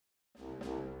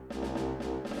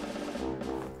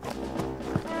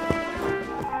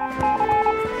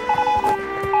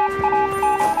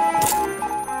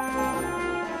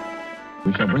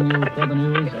bring you further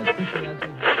news as quickly as we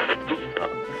can.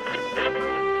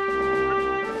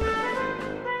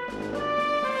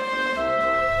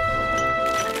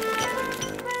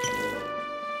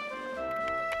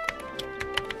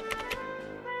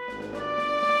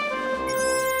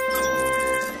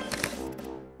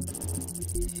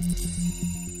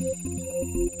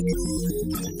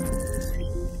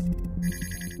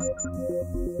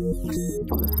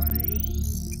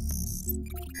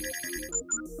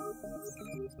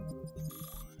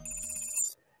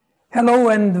 Hello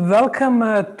and welcome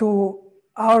to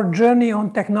our journey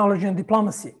on technology and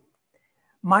diplomacy.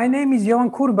 My name is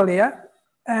Jovan Kurbalija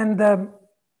and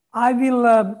I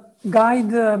will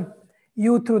guide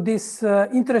you through this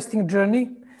interesting journey,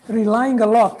 relying a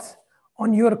lot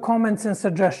on your comments and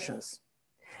suggestions.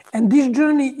 And this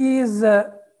journey is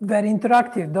very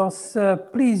interactive, thus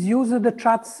please use the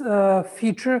chat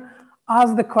feature,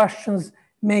 ask the questions,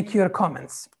 make your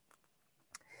comments.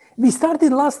 We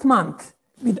started last month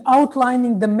with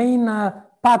outlining the main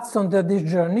paths on this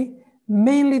journey,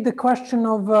 mainly the question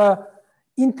of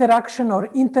interaction or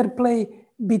interplay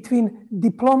between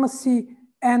diplomacy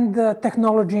and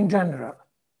technology in general.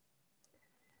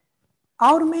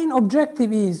 Our main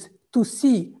objective is to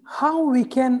see how we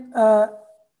can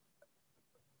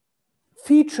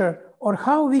feature or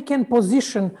how we can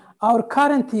position our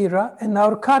current era and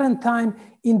our current time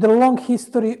in the long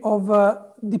history of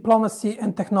diplomacy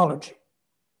and technology.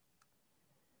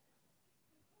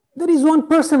 There is one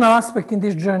personal aspect in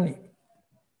this journey.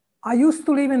 I used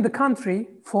to live in the country,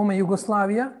 former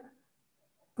Yugoslavia,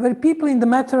 where people in the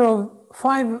matter of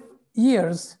 5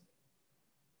 years,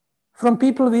 from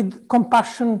people with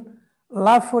compassion,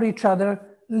 love for each other,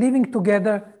 living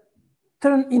together,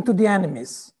 turn into the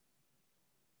enemies.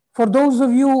 For those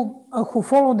of you who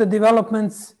follow the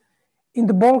developments in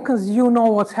the Balkans, you know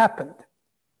what's happened.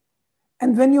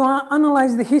 And when you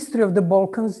analyze the history of the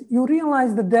Balkans, you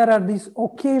realize that there are these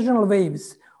occasional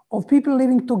waves of people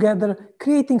living together,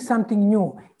 creating something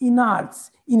new in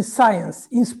arts, in science,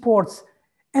 in sports,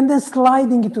 and then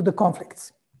sliding into the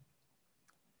conflicts.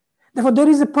 Therefore, there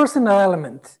is a personal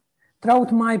element.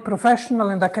 Throughout my professional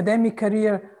and academic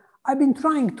career, I've been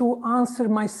trying to answer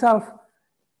myself a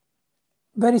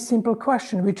very simple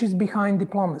question, which is behind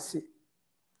diplomacy.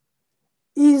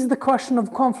 Is the question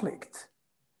of conflict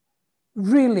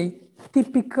really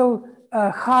typical,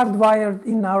 hardwired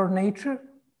in our nature,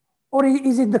 or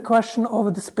is it the question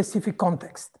of the specific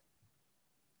context?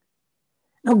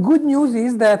 Now, good news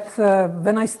is that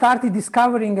when I started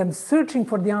discovering and searching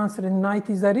for the answer in the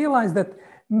 90s, I realized that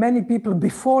many people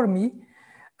before me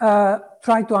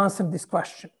tried to answer this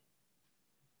question.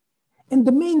 And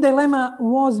the main dilemma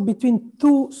was between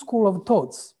two schools of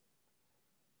thoughts.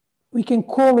 We can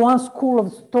call one school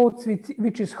of thoughts,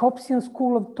 which is Hobbesian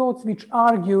school of thoughts, which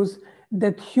argues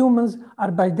that humans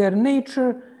are by their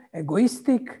nature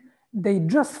egoistic. They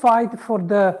just fight for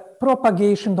the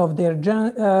propagation of their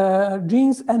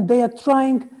genes, and they are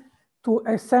trying to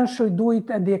essentially do it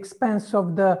at the expense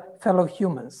of the fellow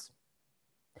humans.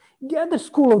 The other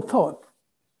school of thought,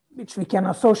 which we can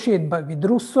associate with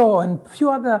Rousseau and a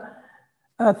few other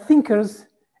thinkers,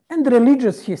 and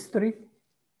religious history,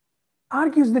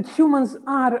 argues that humans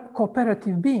are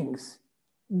cooperative beings.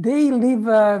 They live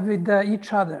with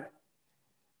each other.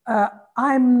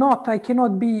 I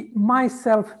cannot be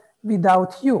myself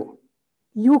without you.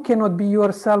 You cannot be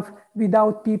yourself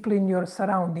without people in your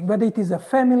surrounding, whether it is a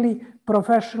family,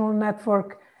 professional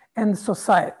network, and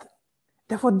society.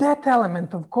 Therefore, that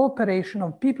element of cooperation,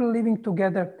 of people living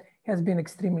together, has been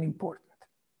extremely important.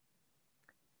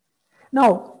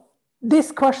 Now,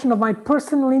 this question of my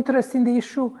personal interest in the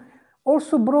issue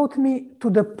also brought me to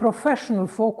the professional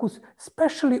focus,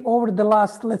 especially over the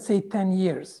last, let's say, 10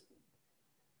 years,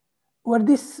 where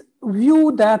this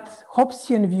view, that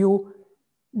Hobbesian view,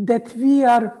 that we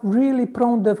are really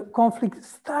prone to conflict,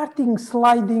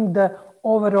 sliding the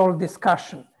overall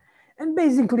discussion. And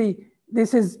basically,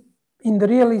 this is in the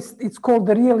realist, it's called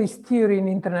the realist theory in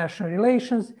international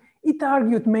relations. It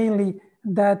argued mainly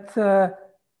that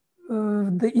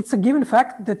it's a given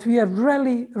fact that we are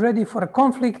really ready for a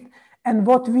conflict, and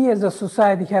what we as a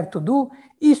society have to do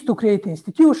is to create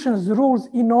institutions, rules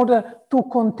in order to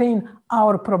contain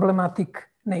our problematic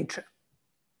nature.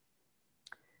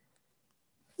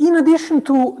 In addition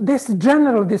to this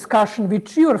general discussion,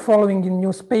 which you are following in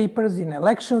newspapers, in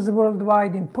elections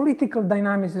worldwide, in political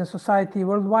dynamics in society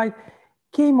worldwide,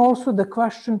 came also the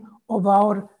question of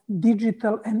our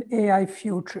digital and AI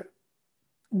future.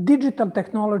 Digital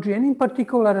technology, and in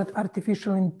particular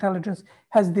artificial intelligence,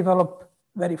 has developed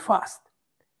very fast.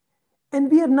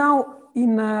 And we are now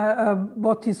in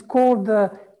what is called the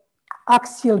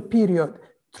axial period.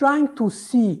 trying to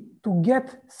see, to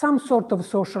get some sort of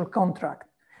social contract,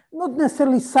 not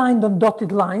necessarily signed on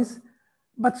dotted lines,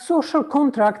 but social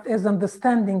contract as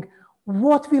understanding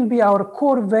what will be our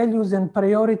core values and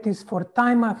priorities for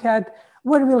time ahead,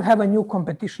 where we'll have a new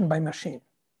competition by machine.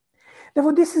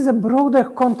 Therefore, this is a broader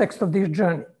context of this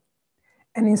journey,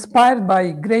 and inspired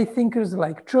by great thinkers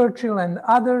like Churchill and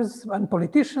others and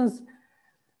politicians,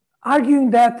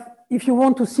 arguing that if you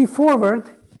want to see forward,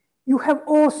 you have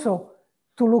also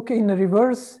to look in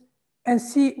reverse and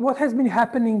see what has been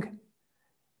happening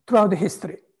throughout the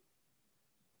history.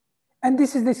 And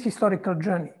this is this historical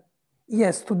journey.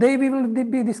 Yes, today we will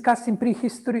be discussing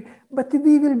prehistory, but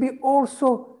we will be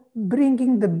also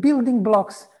bringing the building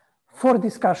blocks for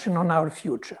discussion on our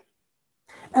future.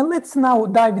 And let's now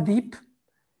dive deep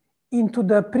into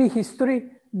the prehistory,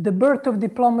 the birth of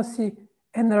diplomacy,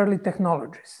 and early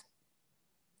technologies.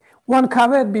 One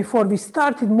caveat before we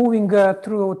started moving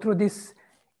through this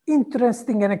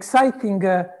interesting and exciting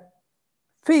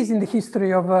phase in the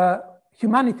history of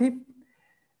humanity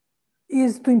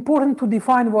is too important to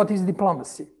define what is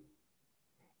diplomacy.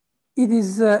 It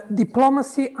is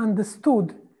diplomacy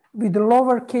understood with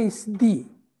lowercase d.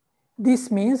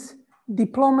 This means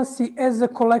diplomacy as a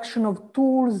collection of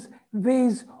tools,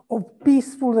 ways of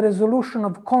peaceful resolution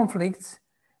of conflicts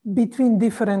between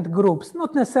different groups,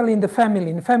 not necessarily in the family.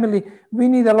 In the family, we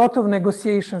need a lot of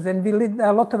negotiations and we need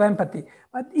a lot of empathy,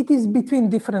 but it is between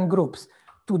different groups.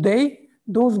 Today,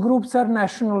 those groups are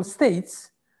national states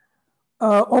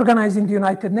organized in the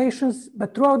United Nations,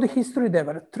 but throughout the history, there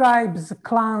were tribes,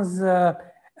 clans,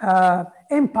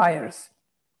 empires.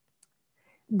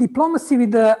 Diplomacy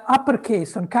with the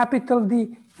uppercase on capital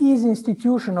D is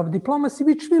institution of diplomacy,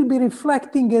 which will be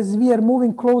reflecting as we are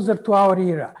moving closer to our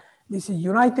era. This is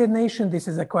United Nations, this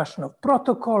is a question of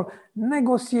protocol,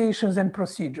 negotiations, and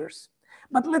procedures.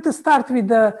 But let us start with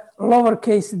the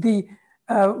lowercase d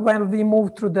when we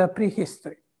move through the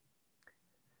prehistory.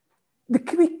 The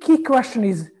key question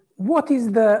is, what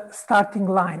is the starting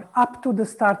line, up to the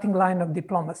starting line of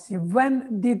diplomacy?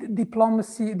 When did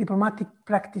diplomatic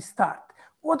practice start?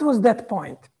 What was that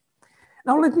point?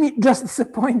 Now, let me just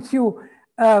disappoint you.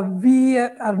 We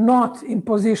are not in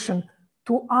position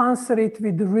to answer it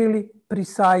with a really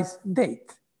precise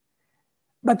date.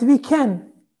 But we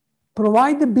can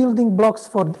provide the building blocks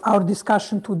for our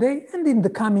discussion today and in the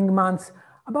coming months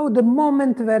about the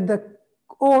moment where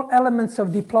all elements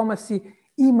of diplomacy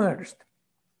emerged.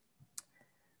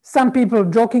 Some people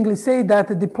jokingly say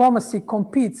that diplomacy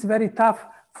competes very tough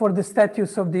for the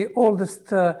status of the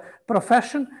oldest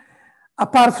profession.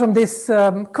 Apart from this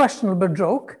questionable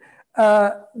joke,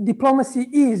 diplomacy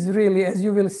is really, as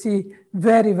you will see,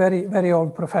 very, very, very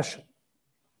old profession.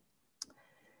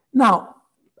 Now,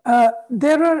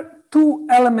 there are two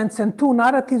elements and two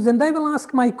narratives, and I will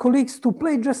ask my colleagues to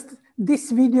play just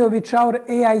this video which our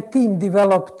AI team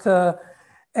developed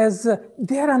as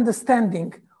their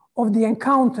understanding of the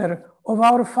encounter of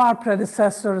our far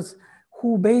predecessors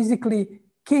who basically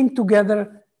came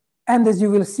together and, as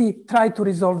you will see, tried to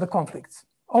resolve the conflicts.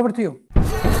 Over to you.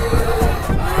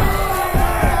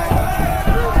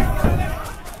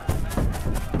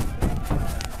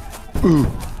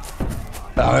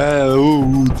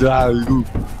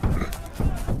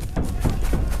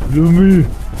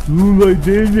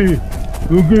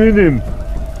 Look at him.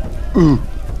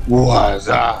 What's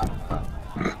up?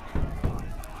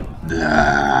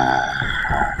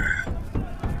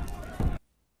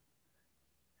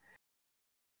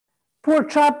 Poor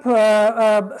chap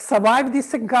survived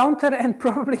this encounter, and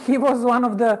probably he was one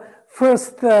of the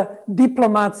first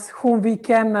diplomats whom we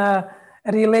can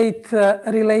relate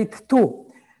to.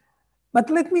 But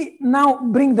let me now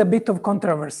bring the bit of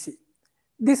controversy.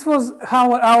 This was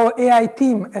how our AI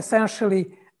team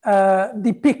essentially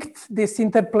depict this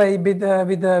interplay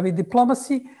with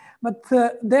diplomacy. But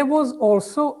there was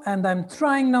also, and I'm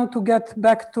trying now to get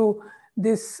back to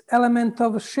this element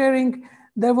of sharing,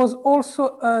 there was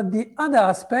also the other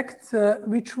aspect,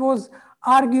 which was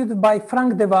argued by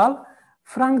Frank de Waal.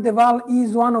 Frank de Waal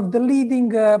is one of the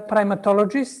leading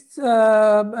primatologists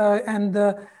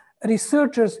and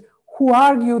researchers who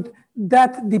argued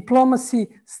that diplomacy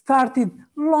started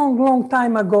long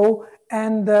time ago,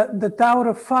 and that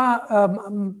our far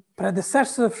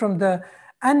predecessor from the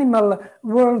animal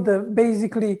world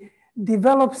basically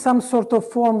developed some sort of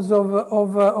forms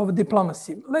of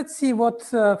diplomacy. Let's see what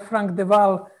Frank de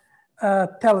Waal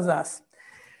tells us.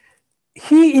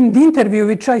 He, in the interview,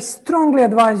 which I strongly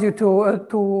advise you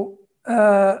to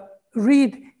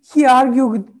read, he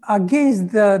argued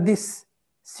against this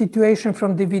situation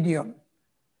from the video.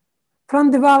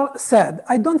 Frank de Waal said,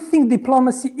 "I don't think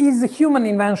diplomacy is a human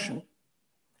invention.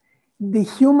 The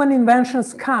human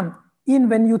inventions come in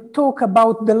when you talk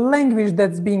about the language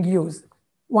that's being used,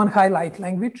 one highlight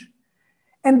language,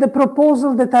 and the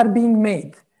proposals that are being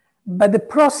made. But the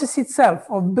process itself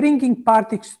of bringing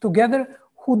parties together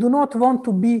who do not want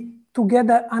to be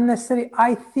together unnecessarily,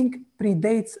 I think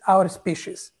predates our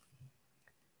species.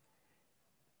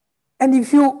 And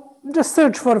if you just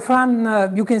search for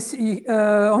fun, you can see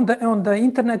on the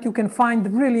internet, you can find a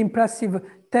really impressive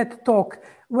TED talk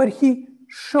where he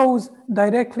shows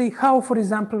directly how, for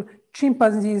example,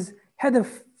 chimpanzees had a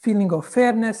feeling of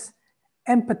fairness,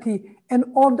 empathy, and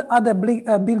all the other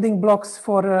building blocks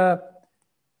for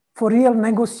real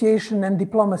negotiation and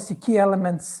diplomacy, key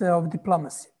elements of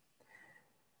diplomacy.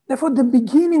 Therefore, the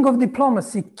beginning of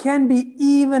diplomacy can be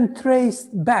even traced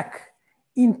back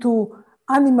into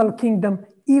animal kingdom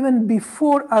even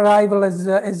before arrival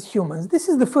as humans. This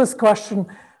is the first question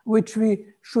which we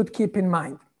should keep in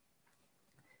mind.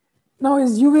 Now,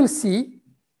 as you will see,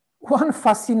 one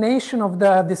fascination of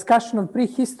the discussion of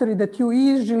prehistory that you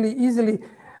easily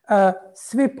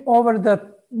sweep over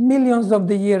the millions of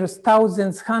the years,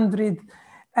 thousands, hundreds,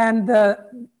 and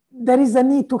there is a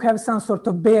need to have some sort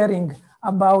of bearing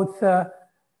about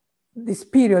this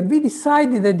period. We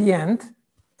decided at the end,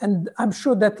 and I'm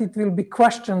sure that it will be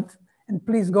questioned, and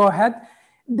please go ahead,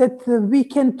 that we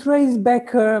can trace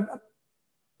back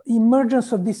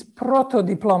emergence of this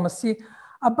proto-diplomacy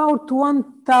about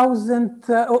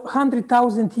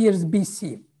 100,000 years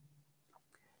BC.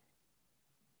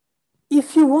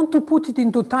 If you want to put it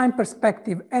into time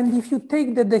perspective, and if you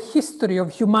take the history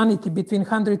of humanity between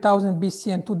 100,000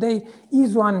 BC and today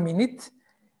is 1 minute,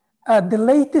 the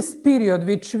latest period,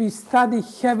 which we study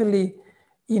heavily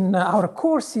in our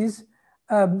courses,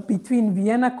 between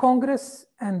Vienna Congress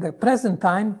and the present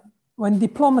time, when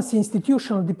diplomacy,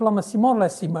 institutional diplomacy more or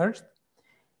less emerged,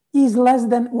 is less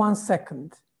than 1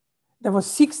 second. There was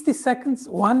 60 seconds,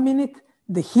 1 minute,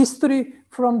 the history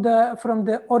from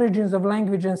the origins of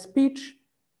language and speech,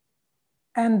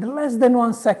 and less than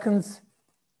 1 second,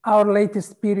 our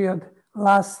latest period,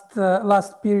 last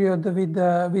period with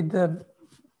the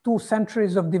 2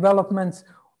 centuries of developments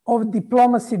of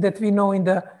diplomacy that we know in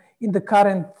the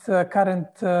current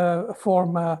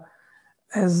form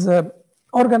as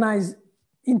organized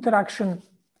interaction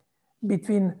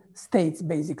between states,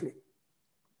 basically.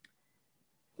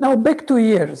 Now back to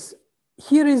years.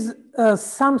 Here is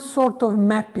some sort of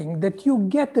mapping that you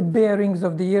get the bearings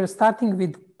of the years starting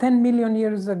with 10 million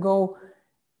years ago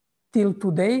till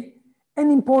today,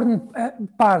 and important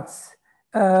parts,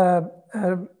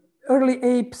 early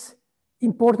apes,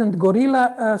 important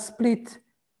gorilla split,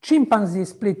 chimpanzee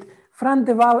split. Frank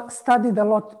de Waal studied a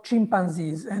lot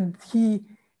chimpanzees, and he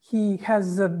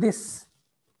has this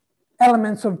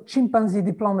elements of chimpanzee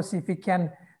diplomacy, if we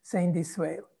can say in this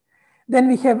way. Then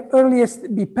we have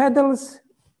earliest bipedals,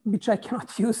 which I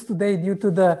cannot use today due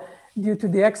to the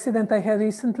accident I had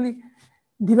recently.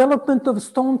 Development of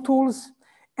stone tools,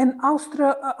 and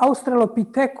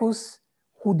Australopithecus,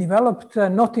 who developed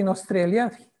not in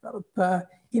Australia, developed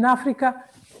in Africa,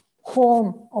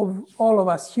 home of all of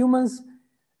us humans,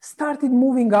 started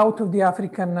moving out of the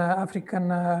African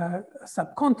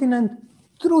subcontinent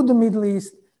through the Middle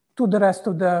East to the rest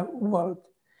of the world.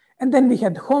 And then we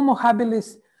had Homo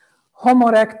habilis, Homo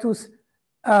erectus,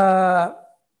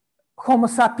 Homo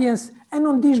sapiens, and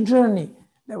on this journey,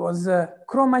 there was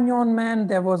Cro-Magnon man,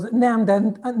 there was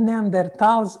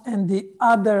Neanderthals, and the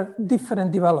other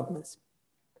different developments.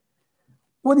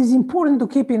 What is important to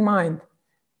keep in mind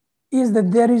is that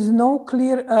there is no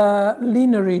clear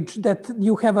lineage that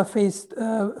you have a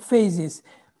phases.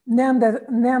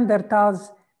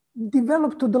 Neanderthals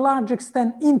developed to the large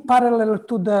extent in parallel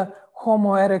to the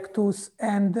Homo erectus,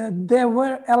 and there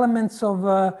were elements of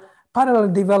parallel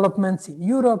developments in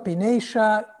Europe, in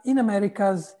Asia, in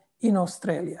Americas, in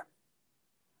Australia.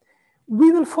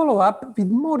 We will follow up with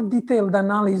more detailed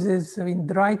analysis in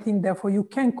writing, therefore you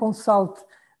can consult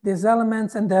these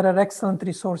elements, and there are excellent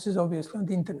resources obviously on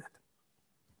the internet.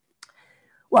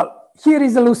 Well, here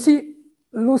is Lucy.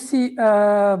 Lucy,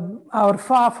 our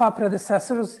far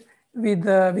predecessors with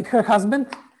her husband,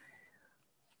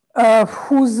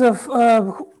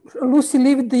 Lucy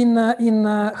lived in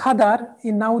Hadar,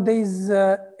 in nowadays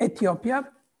Ethiopia.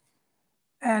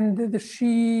 And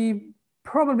she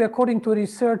probably, according to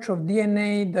research of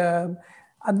DNA, the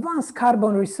advanced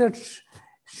carbon research,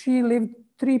 she lived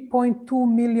 3.2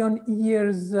 million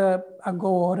years ago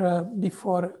or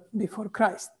before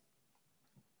Christ.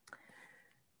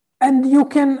 And you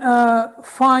can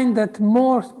find that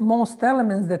most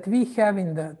elements that we have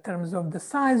in the terms of the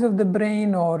size of the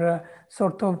brain or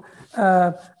sort of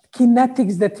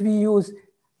kinetics that we use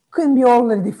can be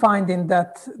already found in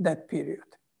that period.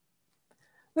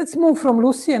 Let's move from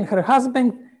Lucy and her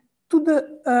husband to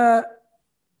the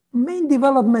main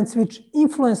developments which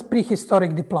influence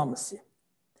prehistoric diplomacy.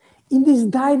 In this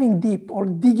diving deep or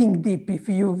digging deep, if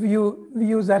you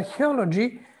use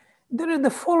archaeology, there are the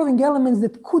following elements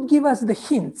that could give us the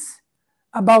hints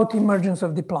about emergence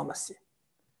of diplomacy.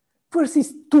 First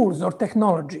is tools or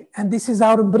technology, and this is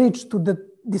our bridge to the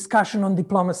discussion on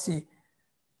diplomacy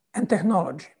and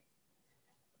technology.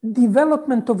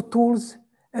 Development of tools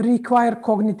require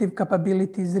cognitive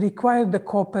capabilities, require the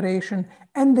cooperation,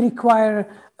 and require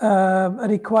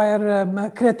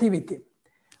creativity.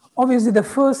 Obviously, the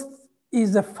first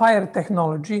is a fire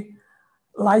technology,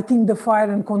 lighting the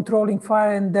fire and controlling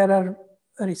fire, and there are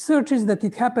researches that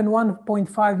it happened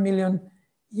 1.5 million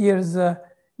years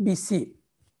BC.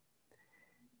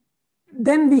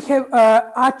 Then we have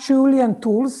Acheulean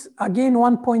tools, again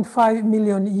 1.5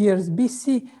 million years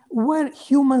BC, where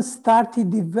humans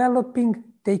started developing,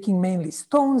 taking mainly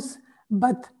stones,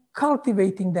 but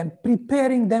cultivating them,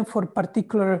 preparing them for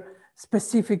particular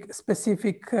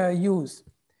specific use.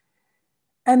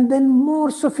 And then more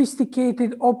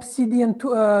sophisticated obsidian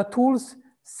tools,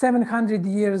 700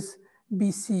 years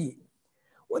BC.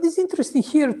 What is interesting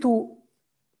here to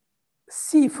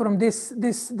see from this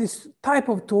type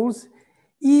of tools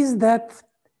is that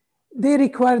they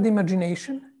require the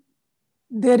imagination,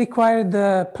 they require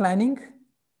the planning,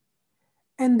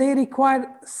 and they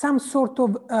require some sort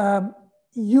of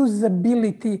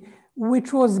usability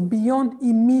which was beyond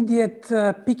immediate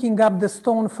picking up the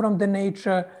stone from the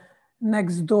nature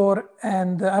next door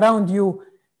and around you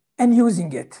and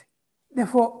using it.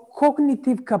 Therefore,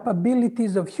 cognitive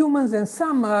capabilities of humans, and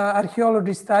some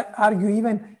archaeologists argue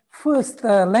even first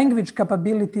language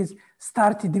capabilities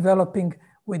started developing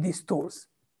with these tools.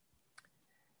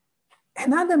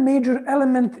 Another major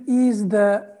element is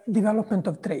the development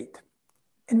of trade.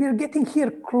 And we are getting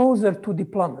here closer to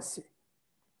diplomacy.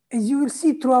 As you will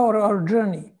see throughout our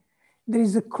journey, there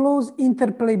is a close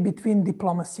interplay between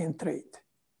diplomacy and trade.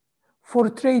 For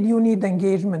trade, you need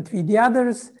engagement with the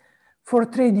others. For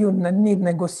trade, you need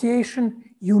negotiation,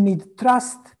 you need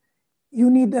trust, you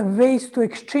need ways to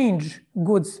exchange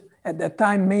goods at that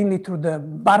time, mainly through the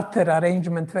barter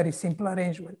arrangement, very simple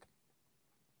arrangement.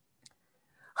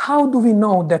 How do we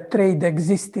know that trade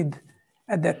existed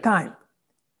at that time?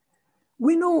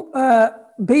 We know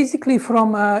basically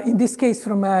from, in this case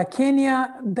from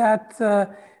Kenya, that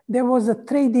there was a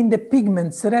trade in the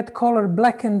pigments, red color,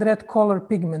 black and red color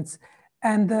pigments.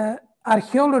 And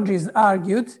archaeologists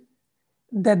argued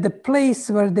that the place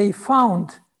where they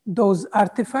found those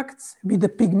artifacts with the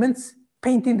pigments,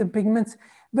 painting the pigments,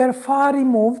 were far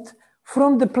removed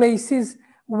from the places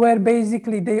where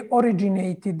basically they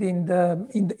originated in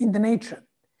the nature.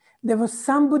 There was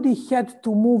somebody had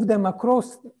to move them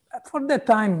across, for that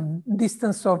time,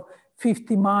 distance of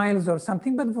 50 miles or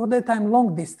something, but for that time,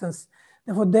 long distance.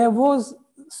 Therefore, there was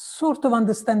sort of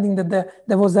understanding that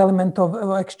there was element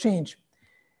of exchange.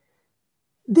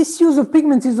 This use of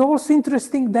pigments is also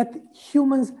interesting, that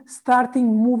humans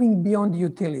starting moving beyond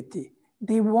utility.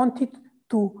 They wanted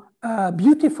to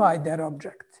beautify their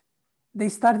object. They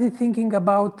started thinking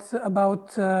about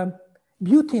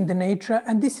beauty in the nature,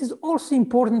 and this is also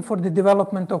important for the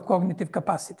development of cognitive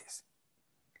capacities.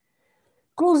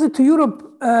 Closer to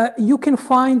Europe, you can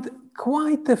find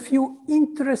quite a few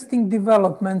interesting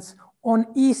developments on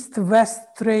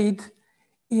East-West trade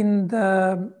in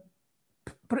the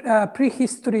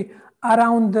prehistory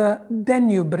around the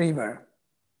Danube River.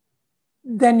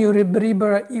 Danube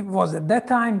River, it was at that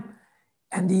time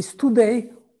and is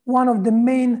today one of the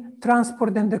main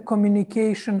transport and the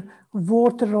communication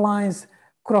water lines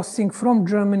crossing from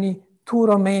Germany to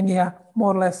Romania,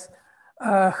 more or less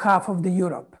half of the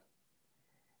Europe.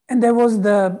 And there was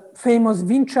the famous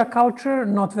Vinča culture,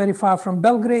 not very far from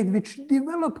Belgrade, which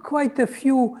developed quite a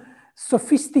few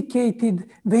sophisticated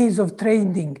ways of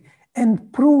trading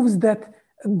and proves that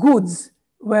goods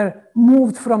were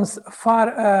moved from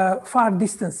far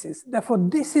distances. Therefore,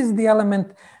 this is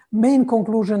the main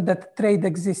conclusion that trade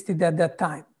existed at that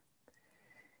time.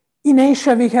 In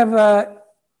Asia, we have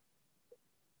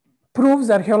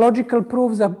archaeological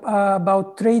proofs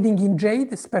about trading in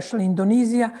jade, especially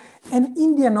Indonesia, and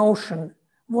Indian Ocean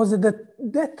was at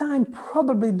that time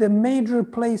probably the major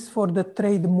place for the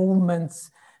trade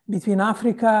movements between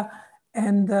Africa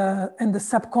and the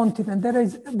subcontinent.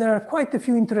 There are quite a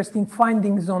few interesting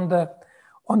findings on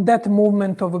that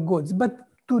movement of goods. But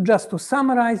just to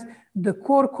summarize, the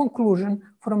core conclusion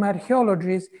from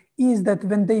archaeologists is that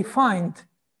when they find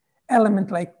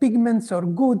elements like pigments or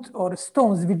wood or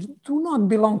stones which do not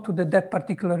belong to that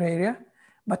particular area,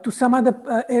 But to some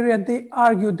other area, they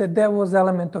argued that there was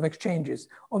element of exchanges,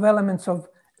 of elements of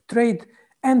trade,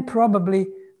 and probably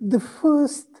the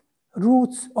first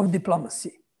roots of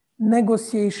diplomacy,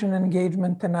 negotiation,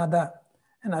 engagement, and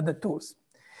other tools.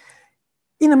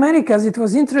 In Americas, it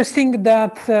was interesting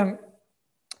that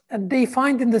they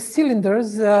find in the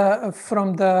cylinders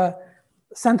from the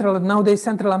nowadays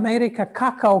Central America,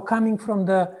 cacao coming from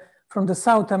the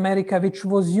South America, which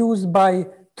was used by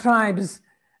tribes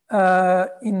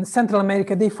in Central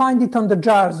America. They find it on the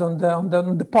jars, on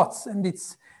the pots, and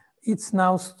it's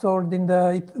now stored in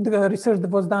the research that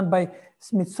was done by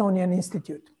Smithsonian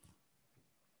Institute.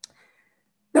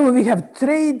 Then we have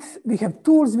trade, we have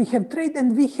tools, we have trade,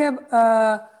 and we have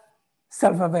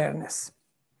self-awareness.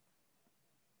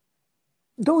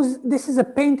 This is a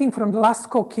painting from the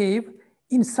Lascaux cave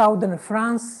in southern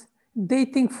France,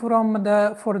 dating from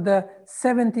for the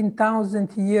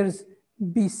 17,000 years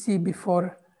BC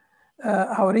before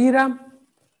our era.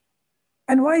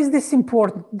 And why is this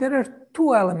important? There are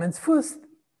two elements. First,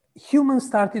 humans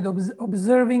started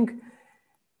observing,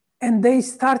 and they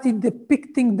started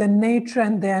depicting the nature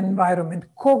and the environment,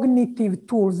 cognitive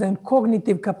tools and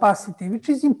cognitive capacity, which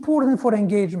is important for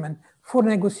engagement, for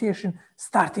negotiation,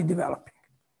 started developing.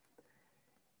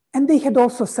 And they had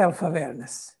also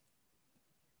self-awareness.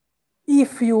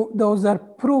 Those are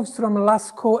proofs from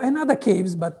Lascaux and other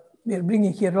caves, but we're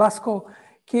bringing here Lascaux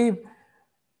cave.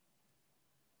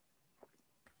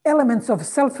 Elements of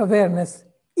self-awareness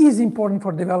is important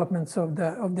for developments of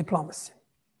diplomacy.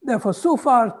 Therefore, so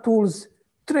far, tools,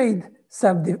 trade,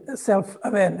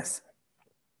 self-awareness.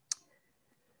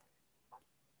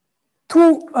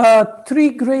 Two out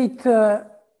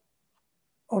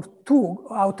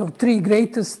of three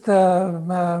greatest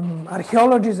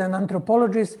archaeologists and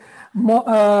anthropologists,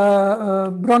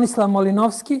 Bronislaw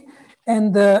Malinowski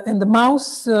and the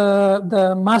mouse,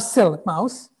 the Marcel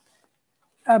mouse,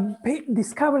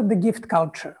 discovered the gift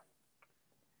culture.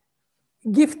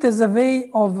 Gift as a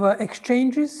way of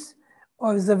exchanges,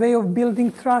 or as a way of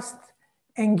building trust,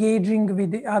 engaging with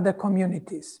the other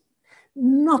communities.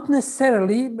 Not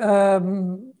necessarily,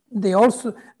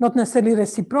 not necessarily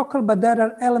reciprocal, but there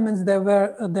are elements that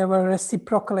were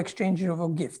reciprocal exchanges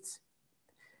of gifts.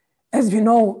 As we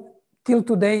know, till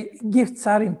today, gifts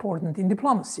are important in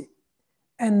diplomacy.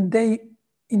 And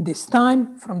in this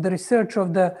time, from the research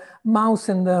of the Mouse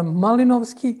and the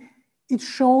Malinowski, it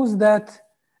shows that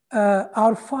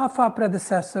our far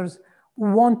predecessors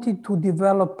wanted to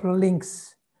develop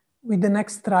links with the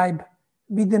next tribe,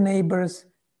 with the neighbors,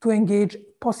 to engage,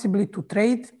 possibly to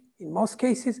trade in most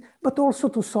cases, but also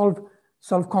to solve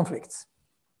conflicts.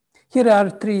 Here are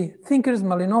three thinkers,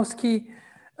 Malinowski,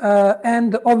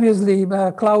 and obviously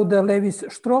Claude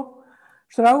Lévi-Strauss,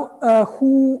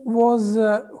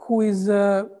 who is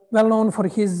well known for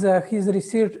his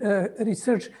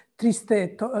research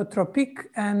Triste Tropique,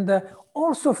 and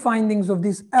also findings of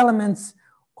these elements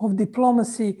of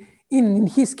diplomacy in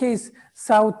his case,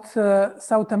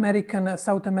 South American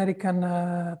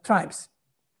tribes.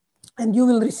 And you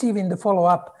will receive in the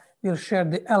follow-up, we'll share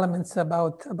the elements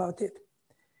about it.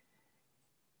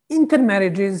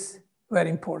 Intermarriages were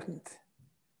important.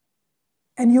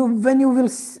 And you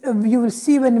will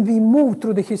see when we move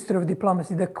through the history of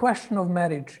diplomacy, the question of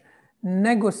marriage,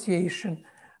 negotiation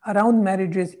around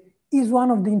marriages is one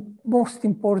of the most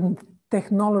important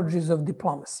technologies of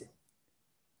diplomacy.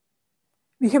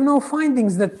 We have now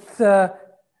findings that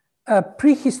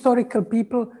prehistorical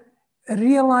people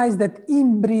realized that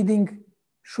inbreeding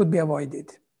should be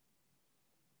avoided.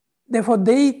 Therefore,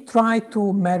 they try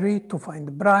to marry, to find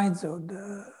the brides or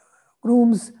the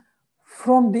grooms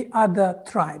from the other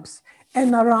tribes.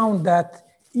 And around that,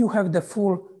 you have the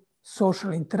full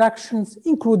social interactions,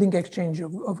 including exchange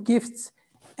of gifts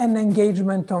and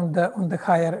engagement on the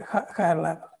higher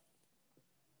level.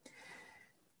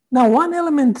 Now, one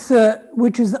element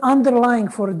which is underlying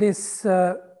for this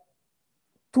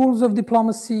tools of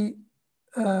diplomacy,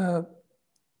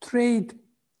 trade,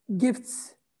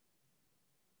 gifts,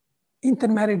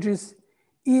 intermarriages,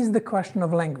 is the question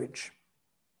of language.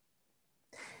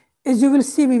 As you will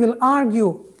see, we will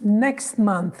argue next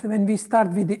month when we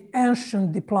start with the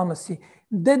ancient diplomacy.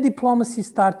 The diplomacy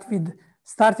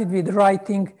started with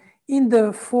writing in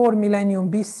the 4 millennium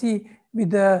BC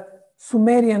with the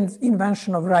Sumerian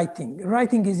invention of writing.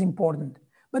 Writing is important,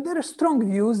 but there are strong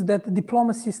views that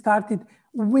diplomacy started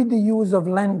with the use of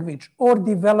language or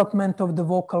development of the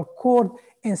vocal cord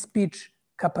and speech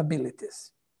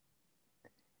capabilities.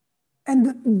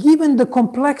 And given the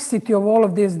complexity of all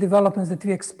of these developments that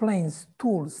we explained,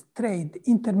 tools, trade,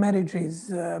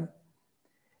 intermarriages,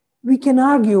 we can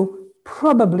argue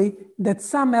probably that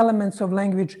some elements of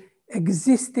language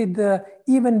existed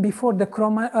even before the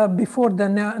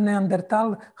Neanderthal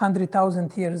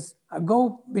 100,000 years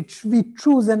ago, which we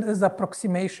choose as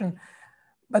approximation,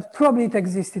 but probably it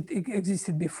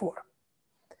existed before.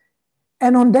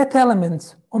 And on that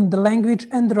element, on the language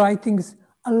and writings,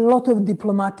 a lot of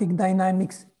diplomatic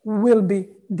dynamics will be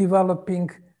developing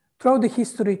throughout the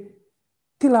history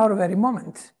till our very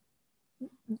moment.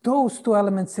 Those two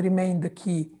elements remain the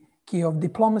key of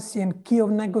diplomacy and key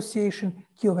of negotiation,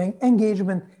 key of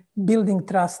engagement, building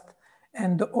trust,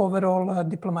 and the overall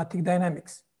diplomatic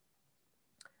dynamics.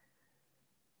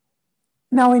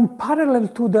 Now, in parallel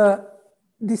to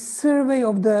this survey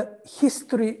of the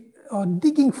history, or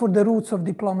digging for the roots of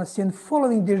diplomacy and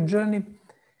following this journey,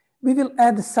 we will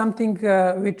add something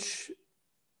which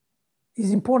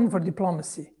is important for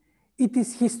diplomacy. It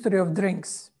is history of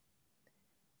drinks.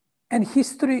 And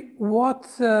history, what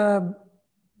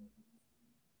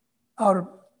our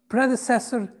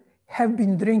predecessors have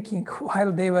been drinking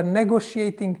while they were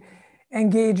negotiating,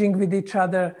 engaging with each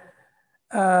other,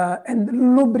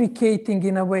 and lubricating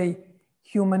in a way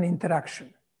human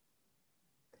interaction.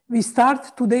 We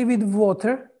start today with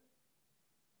water,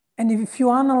 and if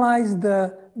you analyze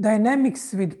the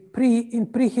dynamics in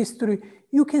prehistory,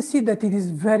 you can see that it is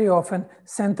very often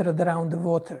centered around the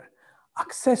water.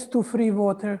 Access to free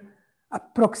water, a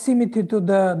proximity to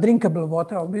the drinkable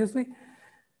water, obviously,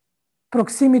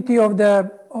 proximity of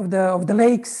the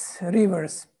lakes,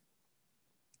 rivers,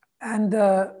 and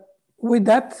with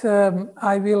that,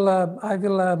 I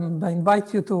will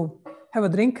invite you to have a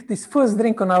drink, this first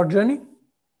drink on our journey,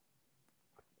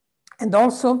 and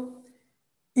also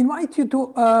invite you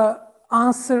to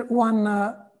answer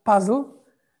one puzzle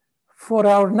for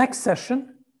our next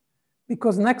session,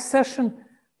 because next session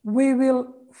we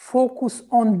will focus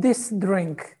on this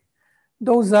drink.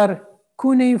 Those are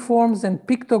cuneiforms and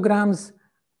pictograms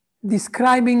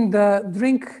describing the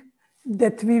drink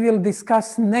that we will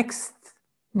discuss next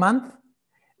month,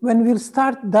 when we'll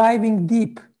start diving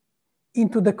deep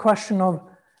into the question of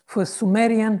first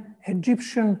Sumerian,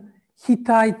 Egyptian,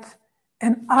 Hittite,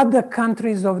 and other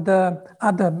countries of the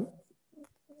other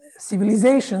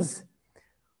civilizations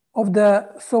of the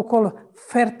so-called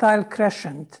Fertile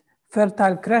Crescent.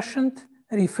 Fertile Crescent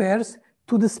refers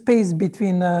to the space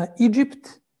between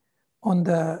Egypt on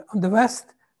the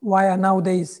west, via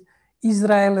nowadays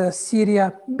Israel,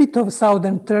 Syria, bit of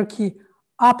southern Turkey,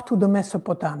 up to the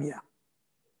Mesopotamia.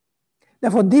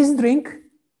 Therefore, this drink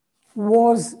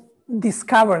was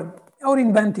discovered, or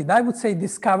invented, I would say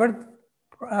discovered,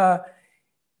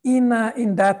 in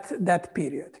that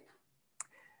period.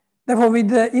 Therefore, with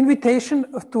the invitation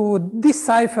to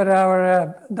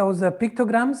decipher those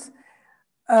pictograms,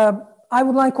 I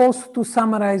would like also to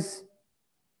summarize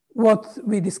what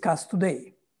we discussed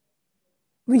today.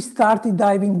 We started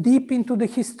diving deep into the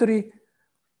history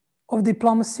of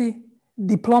diplomacy,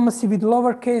 diplomacy with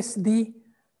lowercase d,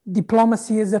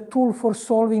 diplomacy as a tool for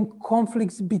solving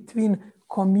conflicts between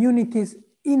communities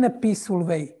in a peaceful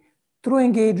way, through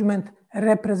engagement,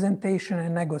 representation,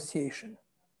 and negotiation.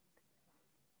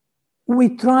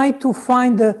 We try to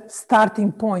find a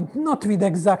starting point, not with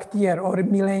exact year or a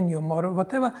millennium or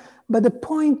whatever, but the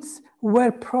points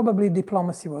where probably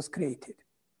diplomacy was created.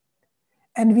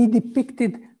 And we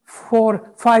depicted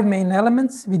 5 main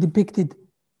elements. We depicted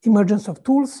emergence of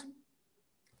tools,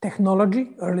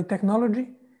 technology, early technology,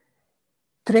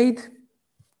 trade,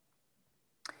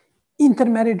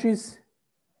 intermarriages,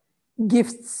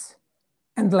 gifts,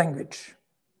 and language.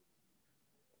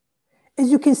 As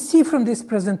you can see from this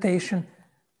presentation,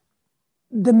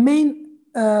 the main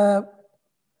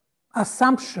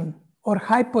assumption or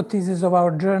hypothesis of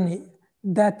our journey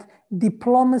that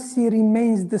diplomacy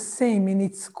remains the same in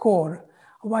its core,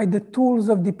 while the tools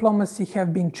of diplomacy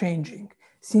have been changing.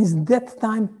 Since that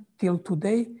time till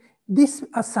today, this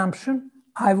assumption,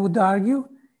 I would argue,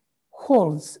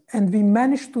 holds, and we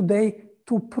managed today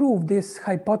to prove this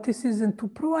hypothesis and to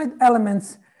provide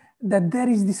elements that there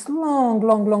is this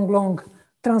long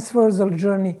transversal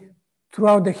journey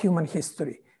throughout the human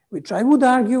history, which I would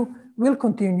argue will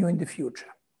continue in the future.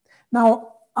 Now,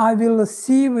 I will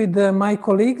see with my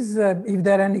colleagues if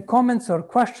there are any comments or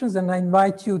questions, and I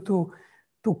invite you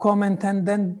to comment, and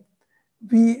then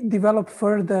we develop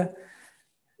further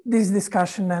this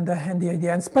discussion and the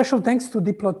idea. And special thanks to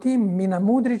Diplo team, Mina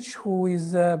Mudric, who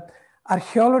is an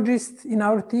archaeologist in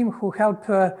our team, who helped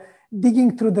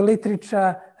digging through the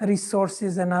literature,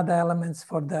 resources, and other elements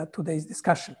for today's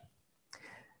discussion.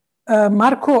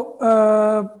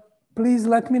 Marco, please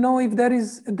let me know if there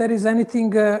is anything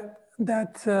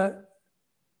that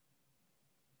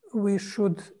we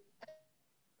should.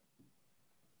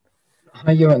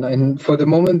 Hi, Johan. And for the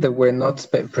moment, there were not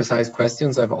precise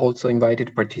questions. I've also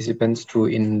invited participants to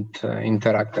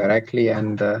interact directly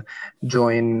and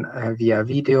join via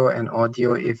video and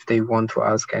audio if they want to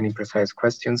ask any precise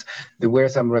questions. There were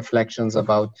some reflections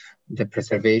about the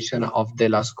preservation of the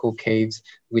Lascaux caves,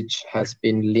 which has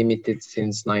been limited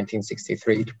since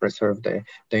 1963 to preserve the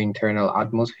internal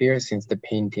atmosphere, since the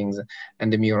paintings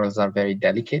and the murals are very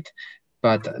delicate,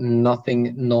 but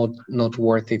nothing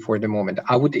noteworthy for the moment.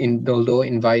 I would although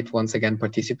invite once again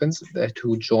participants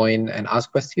to join and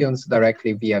ask questions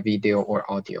directly via video or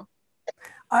audio.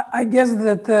 I guess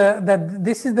that that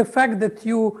this is the fact that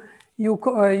you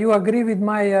agree with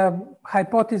my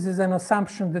hypothesis and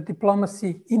assumption that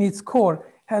diplomacy in its core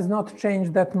has not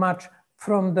changed that much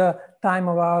from the time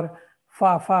of our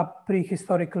far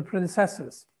prehistorical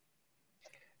predecessors.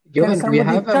 Johan, we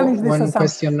have one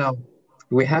question now.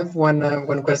 We have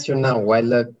one question now,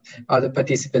 while other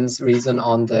participants reason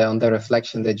on the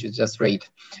reflection that you just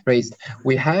raised.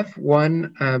 We have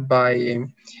one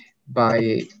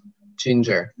by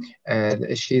Ginger.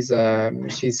 She's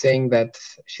saying that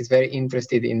she's very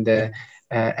interested in the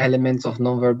elements of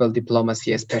nonverbal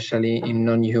diplomacy, especially in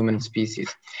non-human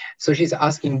species. So she's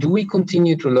asking, do we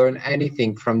continue to learn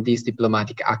anything from these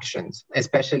diplomatic actions,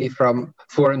 especially for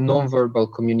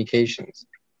nonverbal communications?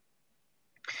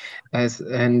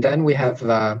 And then we have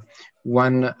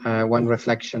one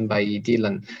reflection by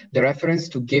Dylan. The reference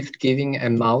to gift giving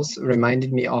and mouse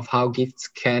reminded me of how gifts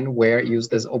can, were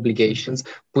used as obligations,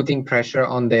 putting pressure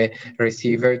on the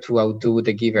receiver to outdo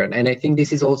the giver. And I think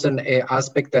this is also an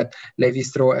aspect that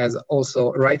Lévi-Strauss has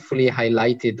also rightfully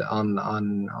highlighted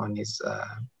on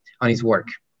his work.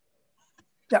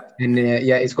 Yeah. And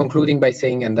yeah, it's concluding by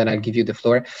saying, and then I'll give you the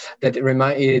floor, that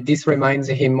this reminds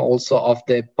him also of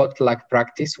the potluck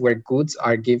practice where goods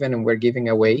are given and were given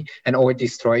away and or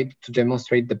destroyed to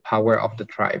demonstrate the power of the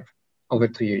tribe. Over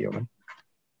to you, Jovan.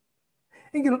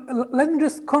 Thank you. Let me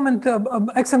just comment.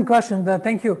 Excellent question.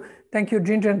 Thank you,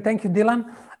 Ginger, and thank you,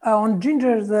 Dylan. On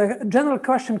Ginger's general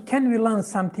question, can we learn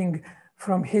something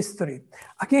from history?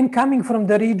 Again, coming from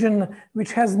the region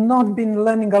which has not been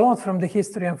learning a lot from the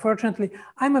history, unfortunately,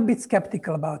 I'm a bit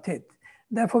skeptical about it.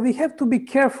 Therefore, we have to be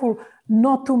careful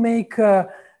not to make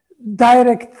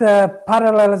direct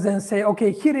parallels and say,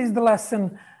 okay, here is the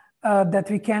lesson that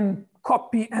we can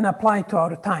copy and apply to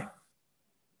our time.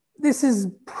 This is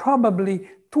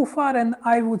probably too far, and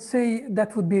I would say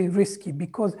that would be risky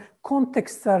because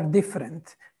contexts are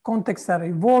different. Contexts are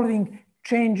evolving,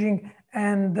 changing,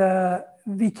 and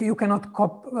you cannot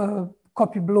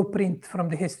copy blueprint from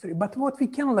the history. But what we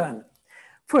can learn,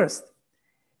 first,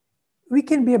 we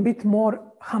can be a bit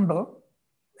more humble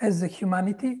as a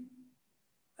humanity,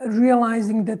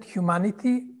 realizing that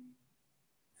humanity,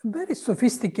 very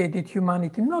sophisticated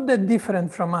humanity, not that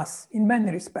different from us in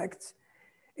many respects,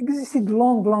 existed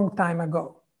long time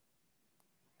ago.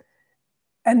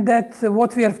 And that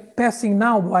what we are passing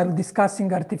now while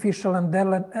discussing artificial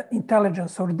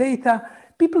intelligence or data,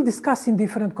 people discuss in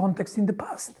different contexts in the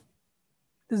past.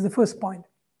 This is the first point.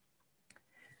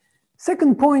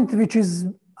 Second point, which is,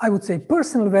 I would say,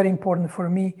 personally very important for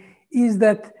me, is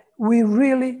that we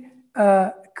really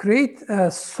create a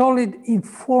solid,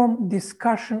 informed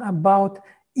discussion about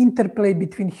interplay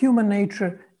between human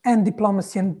nature and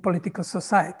diplomacy and political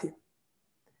society.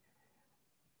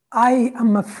 I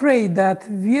am afraid that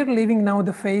we are living now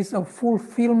the phase of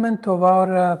fulfillment of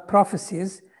our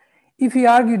prophecies. If we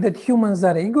argue that humans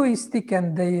are egoistic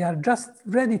and they are just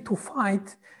ready to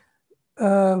fight,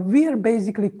 we are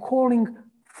basically calling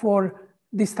for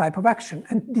this type of action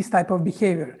and this type of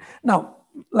behavior. Now,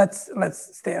 let's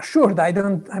stay assured.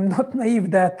 I'm not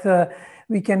naive that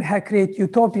we can create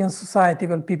utopian society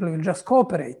where people will just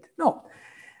cooperate. No,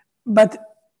 but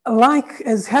like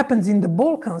as happens in the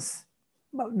Balkans,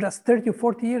 well, just 30 or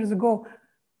 40 years ago,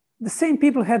 the same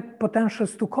people had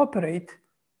potentials to cooperate,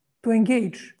 to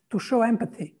engage, to show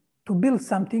empathy, to build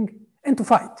something, and to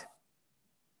fight.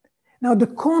 Now, the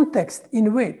context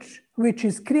in which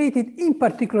is created in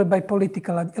particular by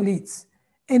political elites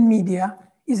and media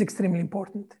is extremely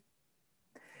important.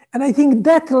 And I think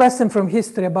that lesson from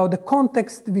history about the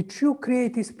context which you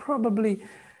create is probably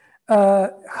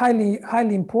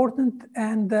highly important,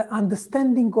 and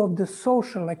understanding of the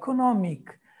social,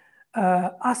 economic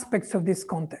aspects of this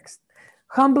context.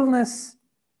 Humbleness,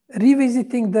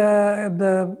 revisiting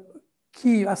the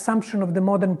key assumption of the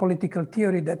modern political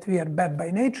theory that we are bad by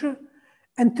nature,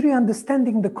 and three,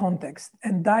 understanding the context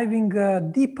and diving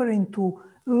deeper into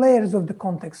layers of the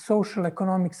context, social,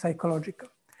 economic, psychological.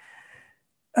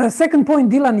 Second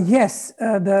point, Dylan, yes,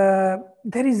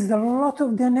 there is a lot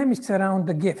of dynamics around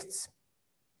the gifts.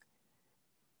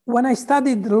 When I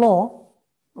studied law,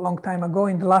 a long time ago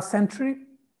in the last century.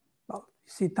 Well,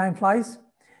 you see, time flies.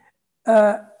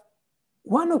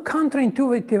 One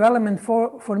counterintuitive element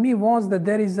for me was that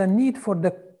there is a need for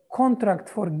the contract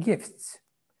for gifts.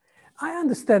 I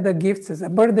understand that gifts as a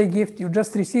birthday gift, you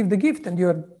just receive the gift and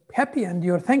you're happy and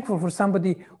you're thankful for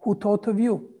somebody who thought of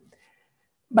you.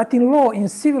 But in law, in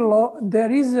civil law,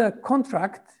 there is a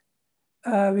contract,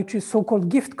 which is so-called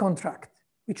gift contract,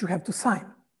 which you have to sign.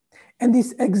 And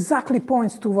this exactly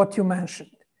points to what you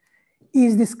mentioned,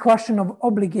 is this question of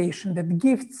obligation, that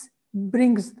gifts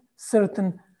brings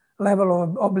certain level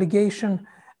of obligation,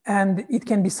 and it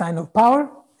can be sign of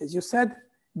power, as you said,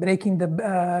 breaking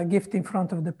the gift in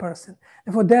front of the person.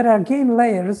 Therefore, there are again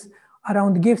layers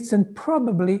around gifts, and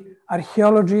probably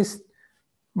archaeologists,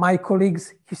 my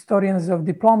colleagues, historians of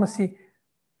diplomacy,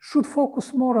 should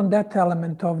focus more on that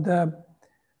element of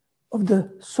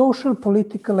the social,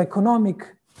 political, economic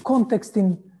context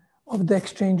of the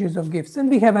exchanges of gifts. And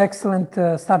we have excellent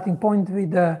starting point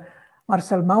with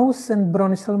Marcel Mauss and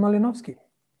Bronislaw Malinowski.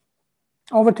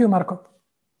 Over to you, Marco.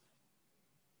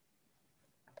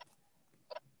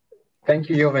 Thank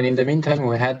you, Jovan. In the meantime,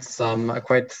 we had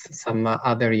quite some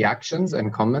other reactions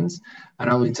and comments, and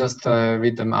I will just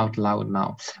read them out loud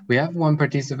now. We have one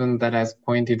participant that has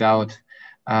pointed out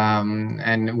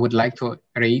and would like to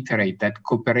reiterate that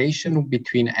cooperation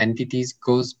between entities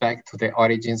goes back to the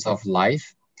origins of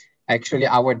life. Actually,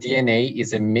 our DNA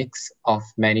is a mix of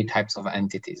many types of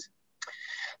entities.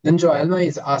 Then Joelma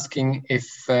is asking if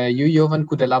you, Jovan,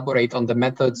 could elaborate on the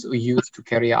methods we use to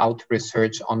carry out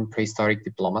research on prehistoric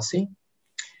diplomacy.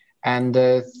 And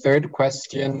the third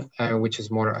question, which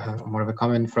is more of a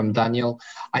comment from Daniel,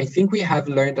 I think we have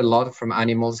learned a lot from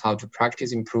animals how to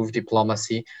practice improved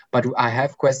diplomacy, but I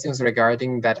have questions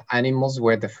regarding that animals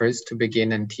were the first to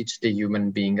begin and teach the human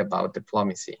being about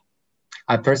diplomacy.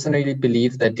 I personally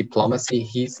believe that diplomacy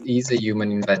is a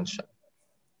human invention.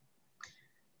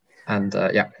 And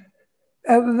yeah.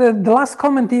 The last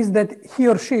comment is that he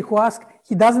or she who asked,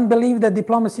 he doesn't believe that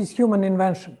diplomacy is human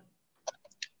invention.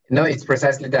 No, it's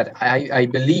precisely that. I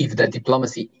believe that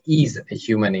diplomacy is a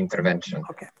human intervention.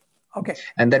 Okay. Okay.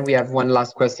 And then we have one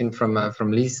last question from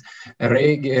Liz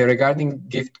regarding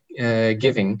gift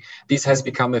giving. This has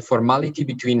become a formality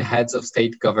between heads of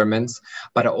state governments,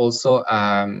 but also,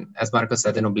 as Marco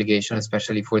said, an obligation,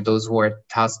 especially for those who are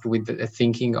tasked with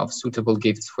thinking of suitable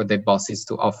gifts for their bosses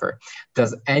to offer.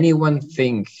 Does anyone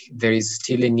think there is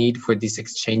still a need for this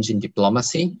exchange in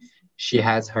diplomacy? She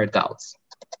has her doubts.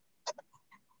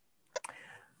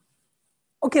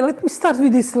 Okay, let me start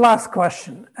with this last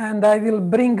question, and I will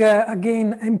bring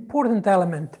again an important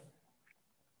element.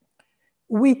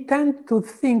 We tend to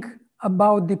think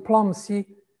about diplomacy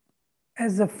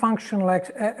as a functional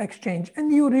exchange.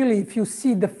 And you really, if you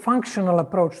see the functional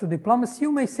approach to diplomacy,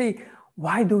 you may say,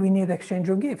 why do we need exchange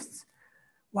of gifts?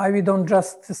 Why we don't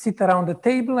just sit around the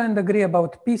table and agree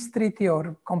about peace treaty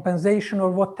or compensation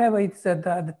or whatever it's at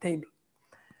the table?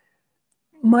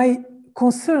 My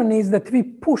concern is that we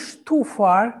push too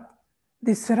far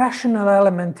this rational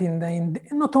element in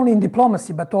not only in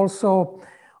diplomacy, but also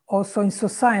in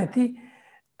society,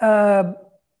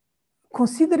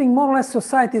 considering more or less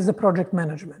society as a project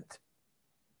management.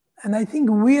 And I think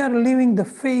we are living the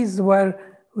phase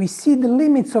where we see the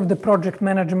limits of the project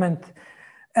management.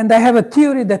 And I have a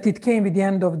theory that it came with the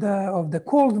end of the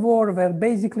Cold War, where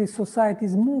basically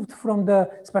societies moved from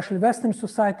especially Western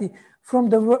society, from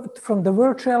the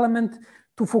virtue element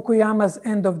to Fukuyama's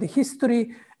end of the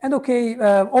history. And okay,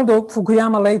 although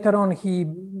Fukuyama later on, he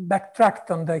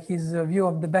backtracked on his view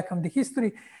of the back of the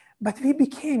history, but we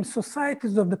became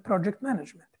societies of the project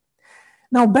management.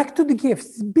 Now back to the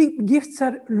gifts. Big gifts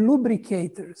are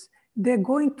lubricators. They're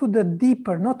going to the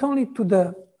deeper, not only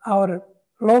to our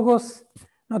logos,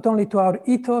 not only to our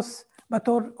ethos, but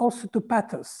also to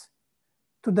pathos,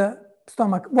 to the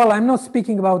stomach. Well, I'm not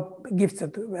speaking about gifts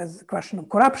as a question of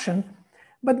corruption,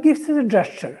 but gifts as a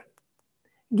gesture.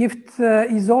 Gift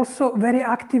is also very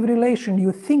active relation.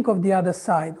 You think of the other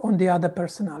side, on the other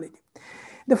personality.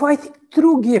 Therefore, I think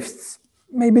through gifts,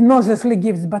 maybe not necessarily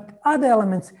gifts, but other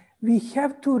elements, we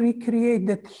have to recreate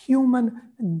that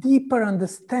human, deeper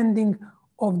understanding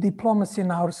of diplomacy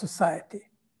in our society.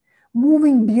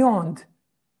 Moving beyond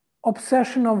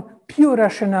obsession of pure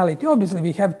rationality. Obviously,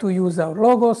 we have to use our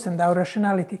logos and our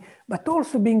rationality, but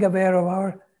also being aware of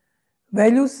our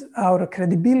values, our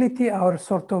credibility, our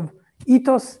sort of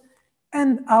ethos,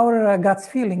 and our gut's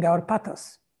feeling, our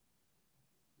pathos.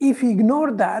 If we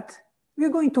ignore that, we're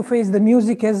going to face the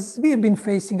music as we have been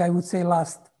facing, I would say,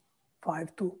 last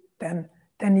 5 to 10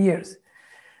 years.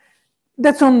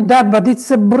 That's on that, but it's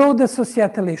a broader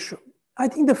societal issue. I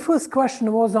think the first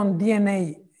question was on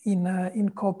DNA.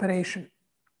 in cooperation.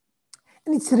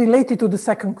 And it's related to the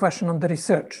second question on the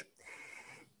research.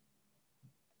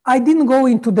 I didn't go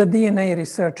into the DNA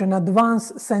research and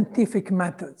advanced scientific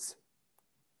methods,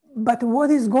 but what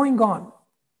is going on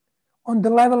the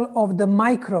level of the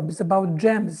microbes about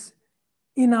gems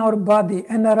in our body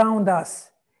and around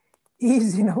us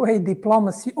is in a way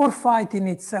diplomacy or fight in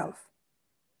itself.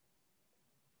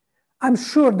 I'm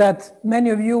sure that many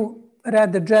of you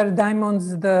read the Jared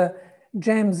Diamond's, the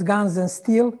James, Guns and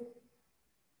Steel.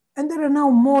 And there are now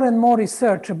more and more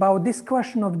research about this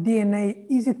question of DNA.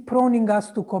 Is it proning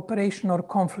us to cooperation or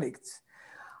conflicts?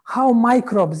 How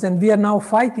microbes, and we are now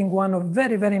fighting one of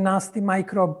very, very nasty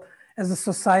microbe as a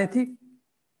society,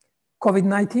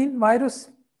 COVID-19 virus.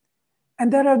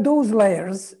 And there are those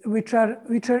layers which are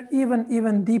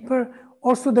even deeper.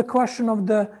 Also the question of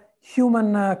the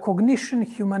human cognition,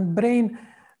 human brain.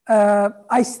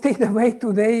 I stayed away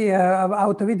today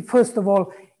out of it. First of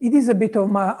all, it is a bit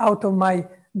of out of my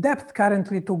depth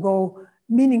currently to go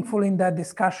meaningful in that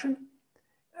discussion,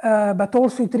 but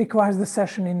also it requires the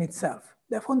session in itself.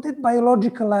 Therefore, on that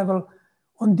biological level,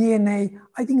 on DNA,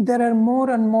 I think there are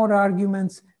more and more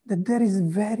arguments that there is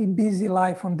very busy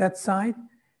life on that side,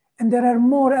 and there are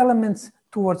more elements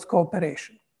towards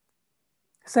cooperation.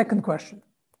 Second question,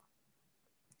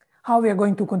 how we are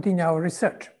going to continue our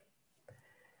research.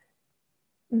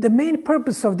 The main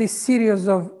purpose of this series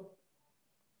of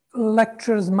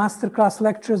lectures, masterclass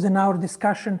lectures in our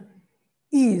discussion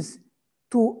is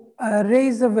to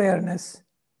raise awareness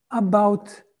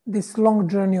about this long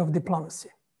journey of diplomacy.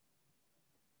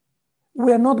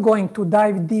 We are not going to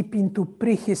dive deep into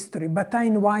prehistory, but I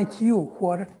invite you who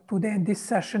are today in this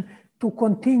session to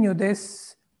continue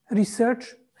this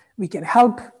research. We can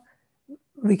help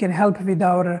with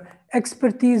our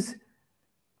expertise,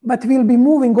 but we'll be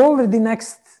moving already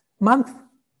next month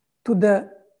to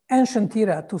the ancient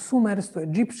era, to Sumers, to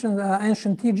Egyptian,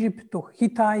 ancient Egypt, to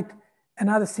Hittite and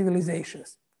other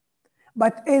civilizations.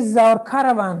 But as our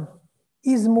caravan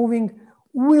is moving,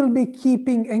 we'll be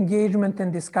keeping engagement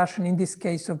and discussion in this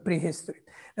case of prehistory.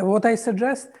 And what I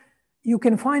suggest, you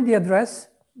can find the address,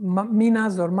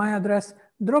 Mina's or my address,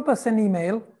 drop us an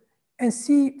email and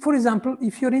see, for example,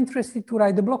 if you're interested to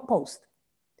write a blog post,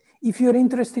 if you're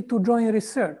interested to join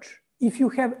research, if you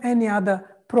have any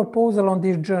other proposal on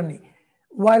this journey.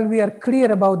 While we are clear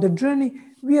about the journey,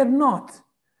 we are not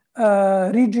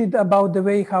rigid about the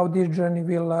way how this journey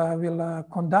will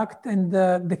conduct. And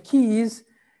the key is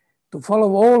to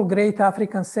follow all great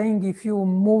African saying, if you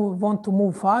want to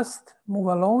move fast, move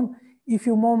alone. If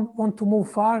you want to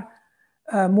move far,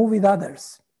 move with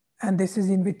others. And this is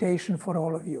invitation for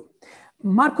all of you.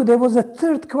 Marco, there was a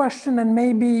third question, and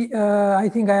maybe I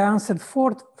think I answered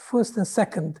first and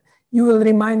second. You will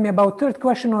remind me about third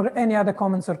question or any other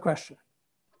comments or question.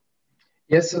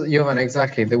 Yes, Jovan,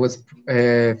 exactly. There was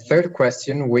a third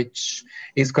question, which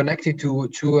is connected to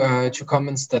two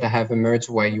comments that have emerged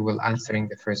while you were answering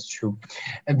the first two.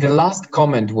 And the last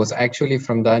comment was actually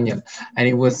from Daniel, and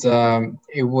it was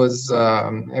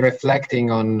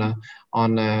reflecting on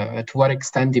to what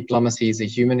extent diplomacy is a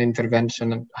human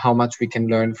intervention, how much we can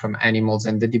learn from animals,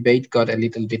 and the debate got a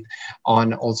little bit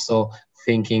on also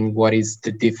thinking what is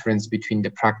the difference between the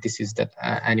practices that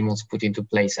animals put into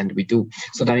place and we do.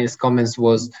 So Daniel's comments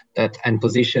was that, and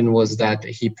position was that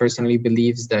he personally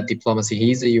believes that diplomacy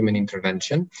is a human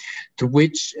intervention, to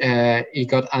which he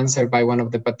got answered by one of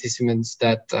the participants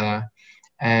that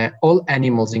all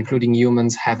animals, including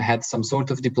humans, have had some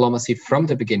sort of diplomacy from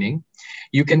the beginning.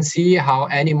 You can see how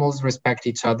animals respect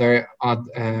each other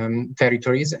on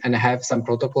territories and have some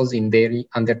protocols in their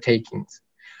undertakings.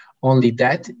 Only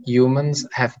that humans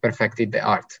have perfected the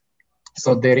art.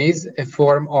 So there is a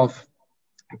form of,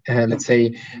 let's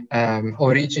say,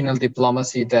 original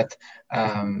diplomacy that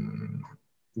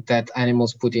that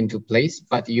animals put into place,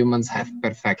 but humans have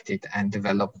perfected and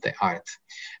developed the art.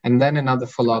 And then another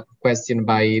follow-up question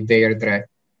by Deirdre.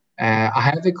 I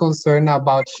have a concern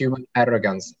about human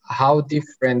arrogance. How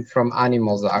different from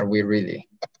animals are we really?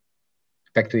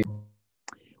 Back to you.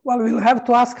 Well, we'll have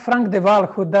to ask Frank De Waal,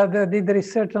 who did the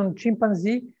research on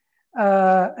chimpanzee,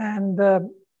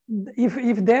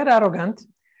 if they're arrogant.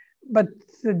 But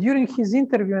during his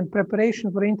interview and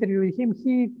preparation for interview with him,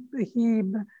 he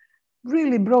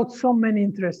really brought so many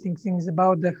interesting things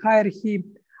about the hierarchy,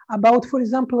 about, for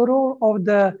example, the role of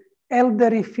the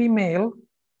elderly female,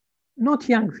 not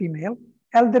young female,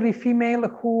 elderly female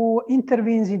who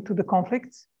intervenes into the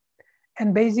conflicts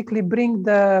and basically bring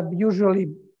the usually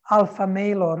alpha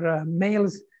male or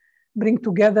males bring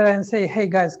together and say, hey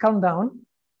guys, calm down,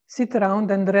 sit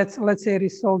around and let's say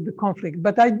resolve the conflict.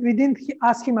 But we didn't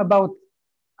ask him about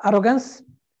arrogance.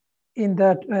 in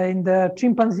the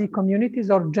chimpanzee communities,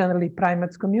 or generally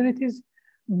primates communities.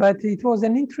 But it was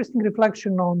an interesting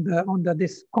reflection on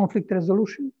this conflict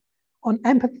resolution, on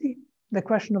empathy, the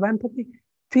question of empathy,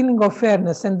 feeling of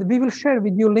fairness. And we will share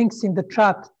with you links in the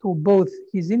chat to both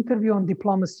his interview on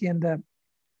diplomacy and the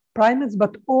primates,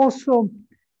 but also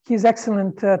his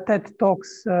excellent TED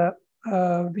Talks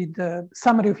with the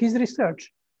summary of his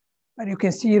research. And you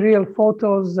can see real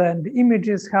photos and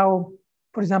images how,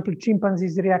 for example,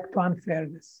 chimpanzees react to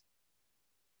unfairness.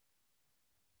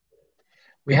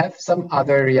 We have some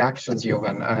other reactions,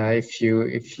 Jovan. If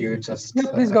you just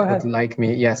please go ahead. would like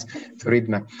me, yes, to read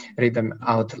them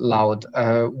out loud.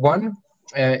 One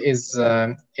is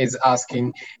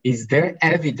asking: is there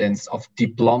evidence of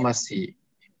diplomacy,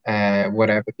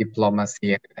 whatever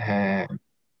diplomacy,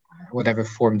 whatever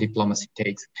form diplomacy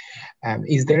takes?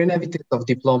 Is there an evidence of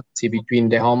diplomacy between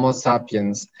the Homo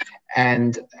sapiens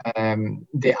and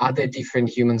the other different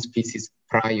human species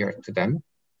prior to them?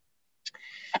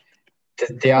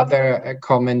 The other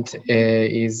comment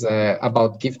is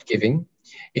about gift giving.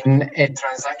 In a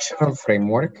transactional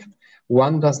framework,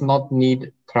 one does not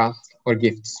need trust or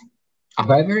gifts.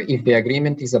 However, if the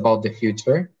agreement is about the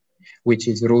future, which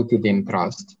is rooted in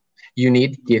trust, you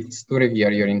need gifts to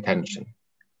reveal your intention.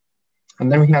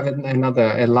 And then we have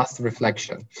a last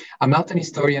reflection. I'm not an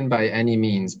historian by any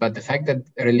means, but the fact that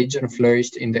religion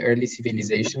flourished in the early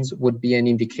civilizations would be an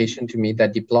indication to me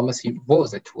that diplomacy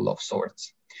was a tool of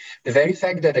sorts. The very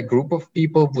fact that a group of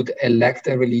people would elect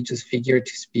a religious figure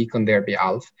to speak on their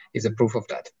behalf is a proof of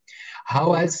that.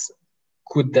 How else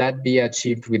could that be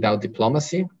achieved without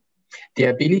diplomacy? The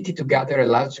ability to gather a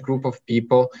large group of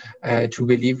people to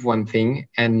believe one thing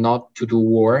and not to do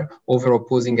war over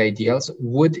opposing ideals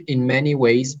would in many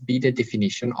ways be the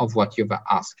definition of what you've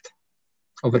asked.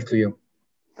 Over to you.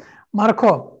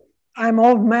 Marco, I'm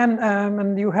old man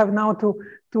and you have now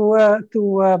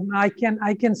I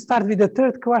can start with the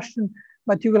third question,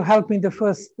 but you will help me the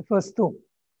first two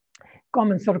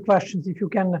comments or questions if you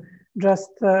can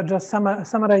just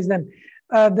summarize them.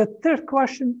 The third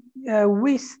question,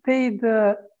 we stayed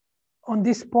on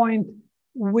this point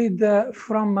with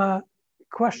from a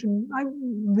question,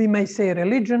 we may say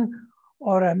religion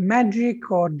or magic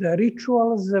or the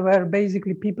rituals where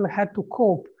basically people had to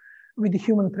cope with the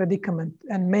human predicament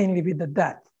and mainly with the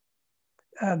death.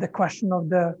 The question of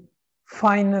the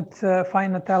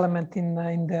finite element in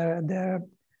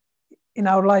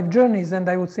our life journeys, and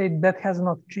I would say that has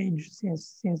not changed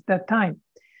since that time.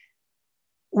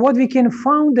 What we can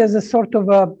find as a sort of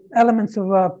elements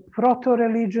of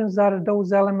proto-religions are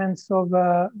those elements of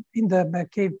in the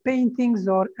cave paintings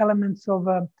or elements of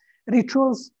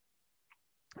rituals,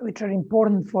 which are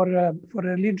important for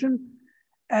religion,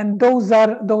 and those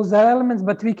are elements.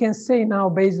 But we can say now,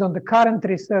 based on the current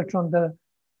research on the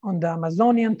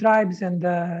Amazonian tribes and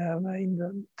in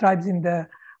the tribes in the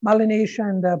Melanesia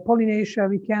and the Polynesia,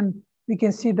 we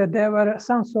can see that there were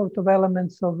some sort of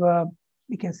elements of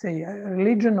we can say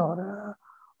religion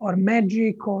or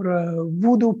magic or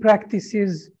voodoo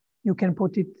practices. You can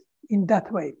put it in that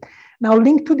way. Now,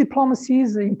 linked to diplomacy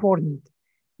is important.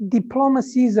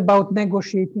 Diplomacy is about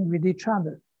negotiating with each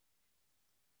other.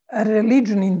 A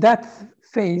religion in that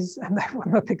phase, and I will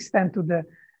not extend to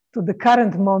the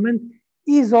current moment,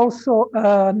 is also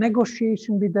a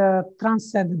negotiation with a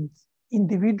transcendent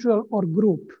individual or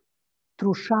group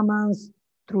through shamans,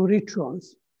 through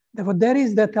rituals. Therefore, there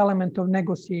is that element of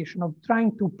negotiation, of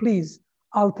trying to please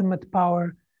ultimate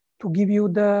power to give you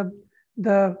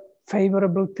the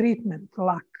favorable treatment,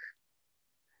 luck,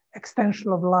 extension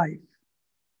of life,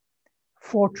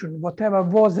 fortune, whatever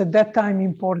was at that time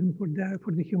important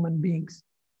for the human beings.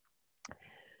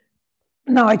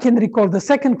 Now I can recall the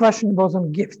second question was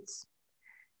on gifts.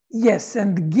 Yes,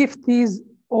 and gift is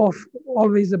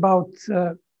always about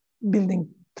building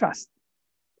trust.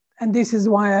 And this is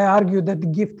why I argue that the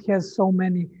gift has so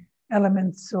many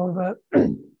elements of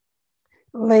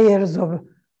layers of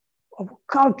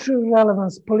cultural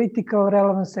relevance, political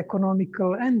relevance,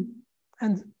 economical, and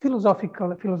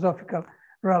philosophical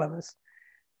relevance.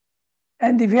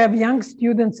 And if you have young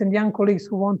students and young colleagues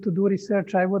who want to do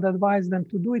research, I would advise them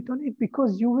to do it on it,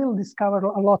 because you will discover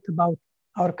a lot about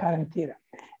our current era.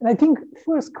 And I think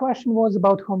first question was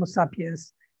about Homo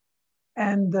sapiens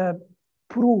and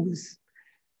proves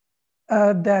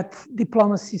that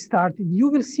diplomacy started. You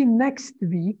will see next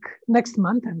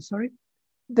month,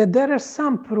 that there are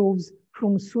some proofs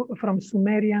from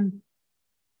Sumerian,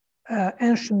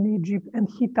 ancient Egypt and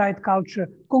Hittite culture,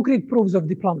 concrete proofs of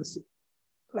diplomacy,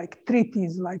 like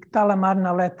treaties, like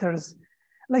Talamarna letters,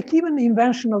 like even the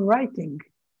invention of writing,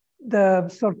 the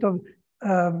sort of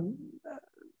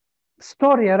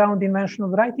story around the invention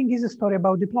of writing is a story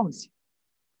about diplomacy.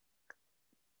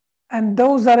 And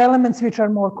those are elements which are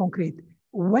more concrete.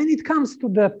 When it comes to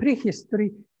the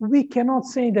prehistory, we cannot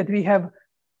say that we have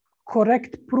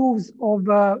correct proofs of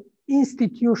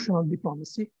institutional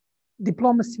diplomacy,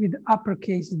 diplomacy with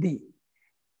uppercase D.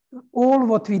 All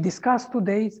what we discussed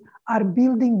today are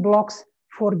building blocks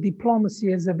for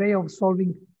diplomacy as a way of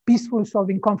peacefully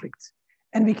solving conflicts.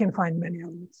 And we can find many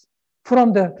elements.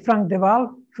 From the Frank de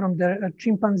Waal, from the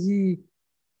chimpanzee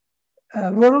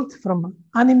world, from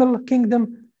animal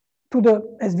kingdom, to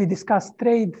the, as we discussed,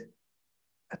 trade,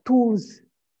 tools,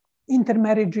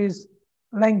 intermarriages,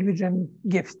 language, and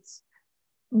gifts.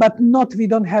 But we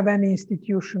don't have any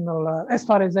institutional, as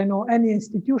far as I know, any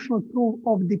institutional proof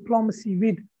of diplomacy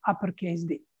with uppercase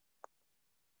D.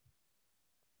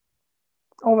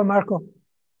 Over, Marco.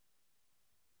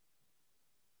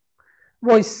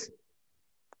 Voice.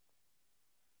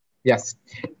 Yes,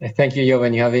 thank you,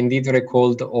 Jovan. You have indeed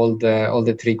recalled all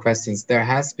the three questions. There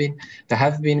have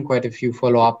been quite a few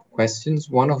follow-up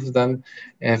questions. One of them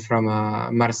from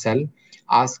Marcel,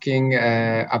 asking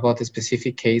about a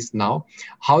specific case now.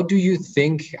 How do you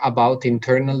think about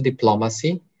internal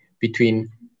diplomacy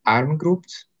between armed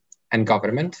groups and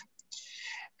government?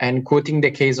 And quoting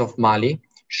the case of Mali,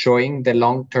 showing the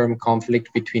long-term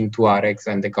conflict between Tuaregs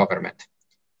and the government.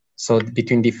 So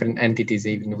between different entities,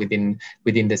 even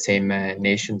within the same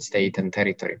nation, state, and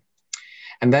territory.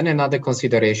 And then another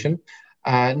consideration,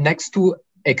 next to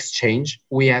exchange,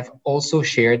 we have also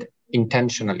shared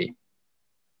intentionally.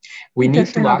 We need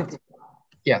to act,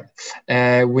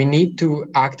 we need to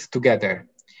act together.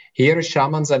 Here,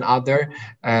 shamans and other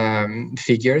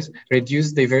figures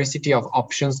reduce diversity of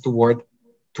options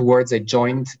towards a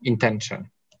joint intention.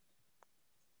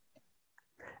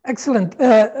 Excellent.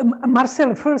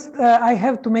 Marcel, first, I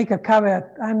have to make a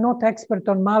caveat. I'm not expert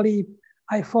on Mali.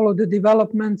 I follow the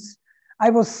developments. I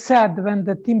was sad when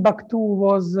the Timbuktu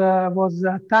was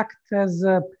attacked as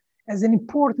an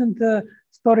important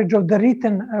storage of the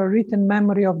written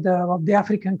memory of the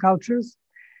African cultures.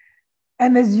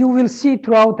 And as you will see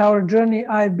throughout our journey,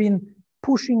 I've been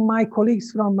pushing my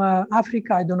colleagues from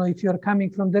Africa, I don't know if you're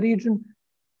coming from the region,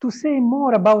 to say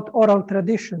more about oral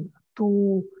tradition,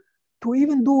 to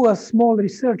even do a small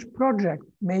research project,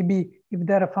 maybe if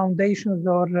there are foundations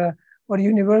or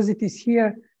universities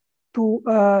here, to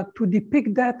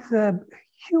depict that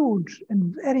huge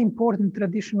and very important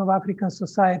tradition of African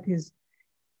societies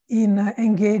in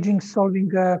engaging, solving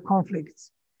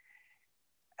conflicts.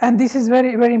 And this is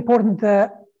very, very important.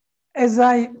 As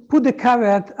I put the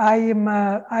caveat, I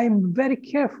am very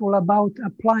careful about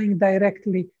applying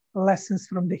directly lessons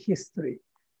from the history.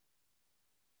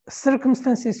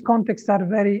 Circumstances, contexts are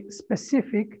very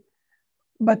specific,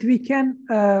 but we can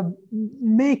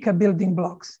make a building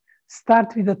blocks.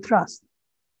 Start with the trust.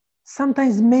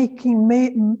 Sometimes making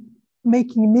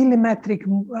millimetric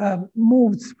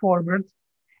moves forward.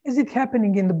 Is it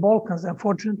happening in the Balkans?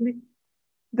 Unfortunately,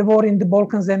 the war in the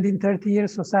Balkans ended in 30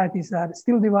 years. Societies are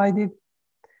still divided,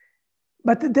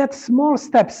 but that small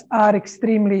steps are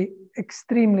extremely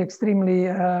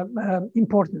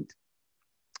important.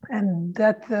 And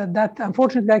that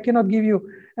unfortunately I cannot give you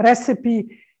a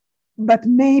recipe, but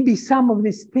maybe some of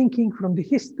this thinking from the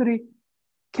history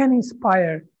can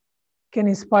inspire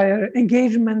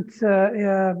engagement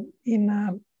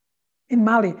in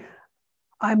Mali.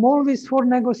 I'm always for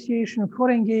negotiation,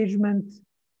 for engagement,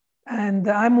 and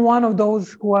I'm one of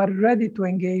those who are ready to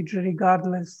engage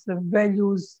regardless of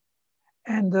values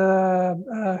and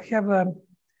have a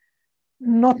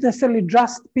not necessarily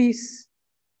just peace,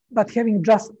 but having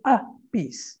just a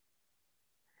peace,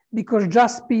 because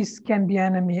just peace can be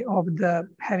enemy of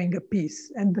having a peace.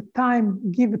 And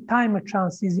give time a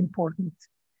chance is important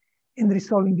in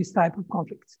resolving this type of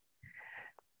conflicts.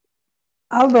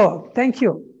 Aldo, thank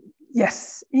you.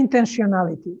 Yes,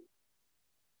 intentionality.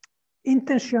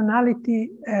 Intentionality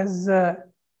as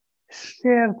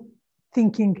shared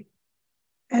thinking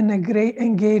and a great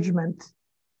engagement.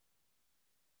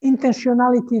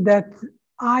 Intentionality that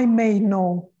I may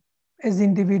know as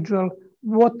individual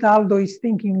what Aldo is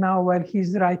thinking now while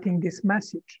he's writing this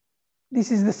message. This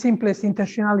is the simplest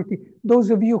intentionality. Those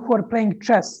of you who are playing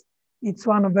chess, it's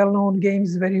one of well-known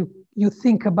games where you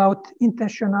think about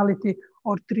intentionality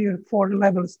or 3 or 4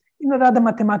 levels in a rather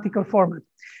mathematical format.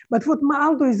 But what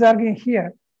Aldo is arguing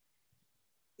here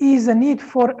is a need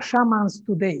for shamans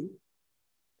today.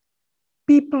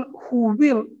 People who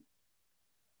will,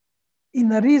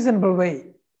 in a reasonable way,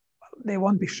 they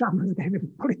won't be shamans, they will be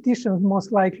politicians,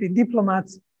 most likely,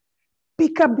 diplomats,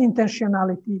 pick up the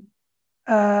intentionality.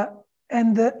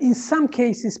 And in some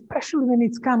cases, especially when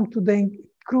it's come to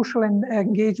crucial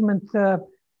engagement,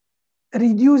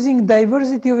 reducing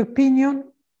diversity of opinion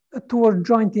toward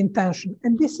joint intention.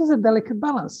 And this is a delicate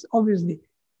balance. Obviously,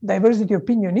 diversity of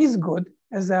opinion is good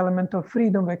as an element of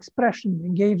freedom of expression,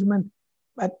 engagement,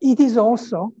 but it is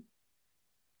also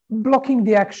blocking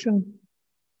the action,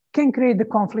 can create the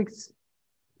conflicts.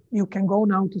 You can go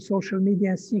now to social media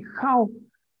and see how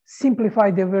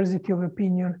simplified diversity of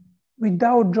opinion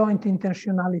without joint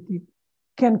intentionality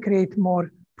can create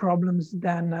more problems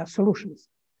than solutions.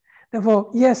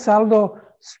 Therefore, yes, Aldo,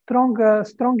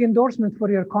 strong endorsement for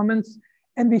your comments,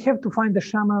 and we have to find the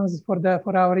shamans for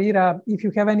our era. If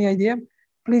you have any idea,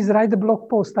 please write the blog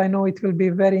post. I know it will be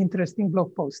a very interesting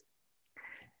blog post.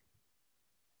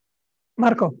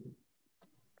 Marco.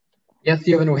 Yes,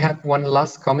 Jovan, we have one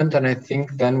last comment, and I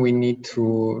think then we need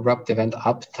to wrap the event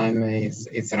up. Time is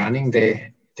running.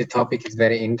 The topic is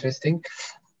very interesting,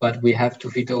 but we have to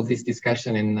fit all this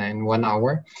discussion in 1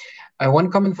 hour.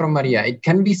 One comment from Maria. It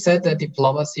can be said that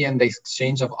diplomacy and the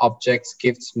exchange of objects,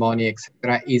 gifts, money,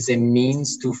 etc., is a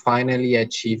means to finally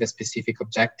achieve a specific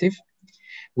objective,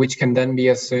 which can then be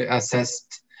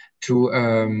assessed to,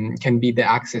 can be the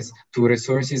access to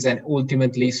resources and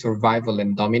ultimately survival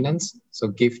and dominance. So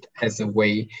gift as a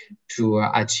way to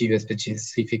achieve a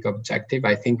specific objective.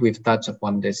 I think we've touched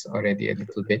upon this already a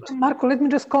little bit. Marco, let me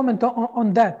just comment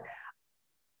on that.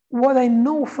 What I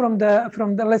know from the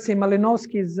let's say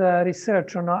Malinowski's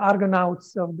research on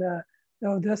Argonauts of the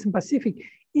Western Pacific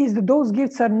is that those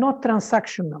gifts are not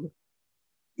transactional.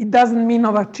 It doesn't mean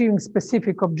of achieving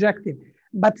specific objective,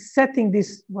 but setting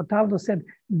this, what Aldo said,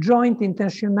 joint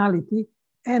intentionality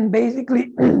and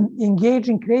basically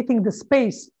engaging, creating the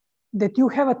space that you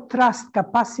have a trust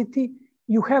capacity,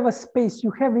 you have a space,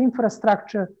 you have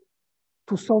infrastructure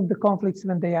to solve the conflicts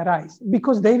when they arise,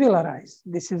 because they will arise.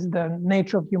 This is the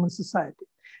nature of human society.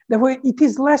 Therefore, it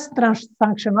is less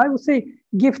transactional. I would say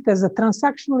gift as a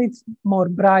transactional, it's more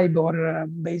bribe or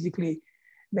basically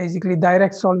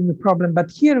direct solving the problem. But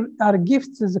here are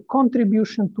gifts as a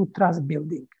contribution to trust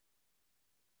building.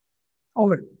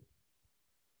 Over.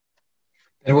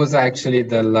 It was actually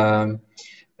the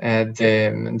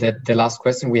last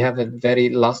question. We have a very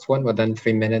last one, but then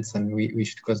 3 minutes and we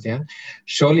should close the end.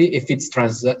 Surely if it's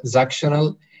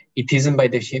transactional, it isn't by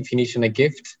definition a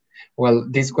gift. Well,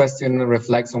 this question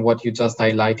reflects on what you just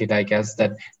highlighted, I guess,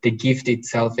 that the gift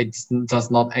itself, it does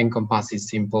not encompass a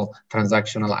simple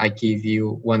transactional, I give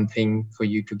you one thing for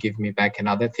you to give me back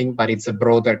another thing, but it's a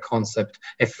broader concept,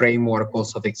 a framework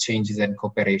also of exchanges and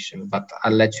cooperation. But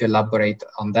I'll let you elaborate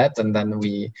on that, and then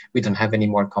we don't have any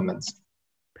more comments.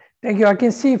 Thank you. I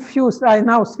can see a few. I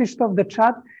now switched off the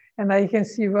chat, and I can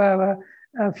see a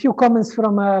few comments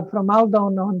from Aldo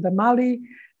on the Mali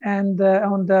and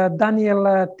on the Daniel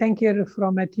Tenkir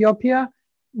from Ethiopia.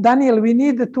 Daniel, we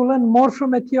need to learn more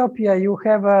from Ethiopia. You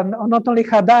have not only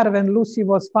Hadar when Lucy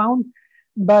was found,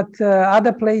 but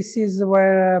other places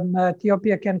where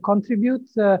Ethiopia can contribute.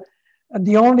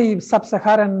 The only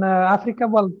sub-Saharan Africa,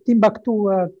 well,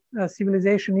 Timbuktu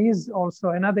civilization is also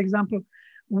another example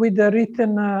with a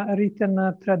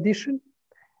written tradition.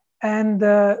 And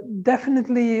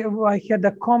definitely I had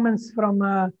the comments from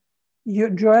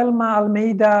Joelma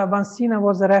Almeida Vancina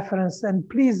was a reference, and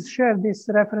please share these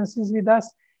references with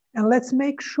us. And let's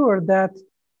make sure that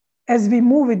as we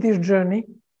move with this journey,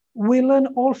 we learn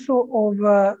also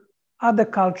of other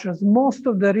cultures. Most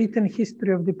of the written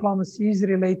history of diplomacy is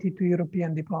related to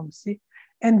European diplomacy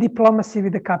and diplomacy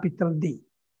with a capital D.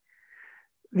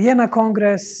 Vienna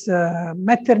Congress,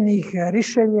 Metternich,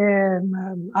 Richelieu,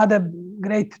 other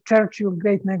great Churchill,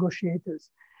 great negotiators.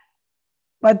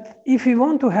 But if we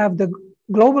want to have the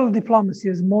global diplomacy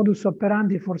as modus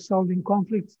operandi for solving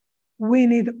conflicts, we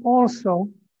need also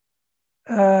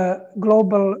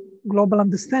global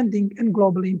understanding and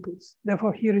global impulse.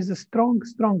 Therefore, here is a strong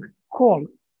call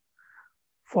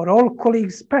for all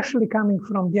colleagues, especially coming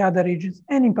from the other regions,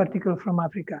 and in particular from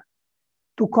Africa,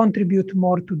 to contribute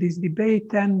more to this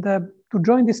debate and to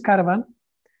join this caravan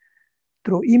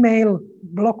through email,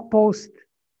 blog post,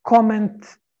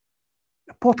 comment,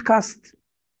 podcast.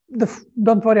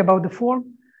 Don't worry about the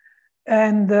form.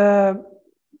 And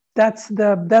that's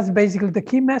basically the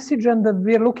key message. And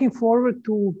we're looking forward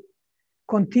to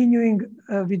continuing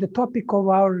with the topic of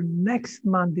our next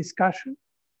month discussion,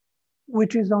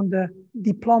 which is on the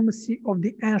diplomacy of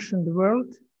the ancient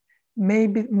world,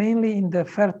 maybe mainly in the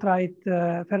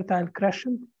fertile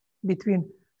crescent between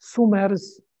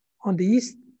Sumers on the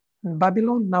east and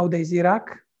Babylon, nowadays Iraq,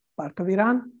 part of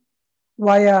Iran,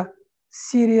 via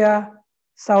Syria,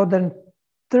 southern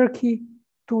Turkey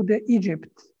to the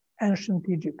Egypt, ancient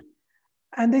Egypt.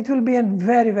 And it will be a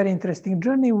very, very interesting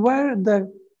journey where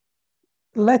the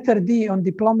letter D on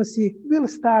diplomacy will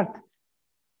start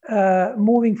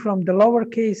moving from the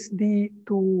lowercase d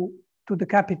to the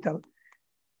capital.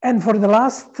 And for the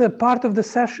last part of the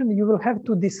session, you will have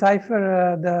to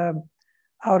decipher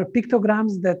our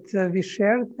pictograms that we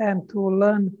shared and to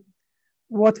learn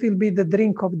what will be the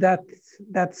drink of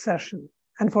that session.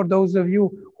 And for those of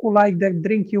you who like that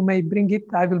drink, you may bring it.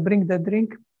 I will bring the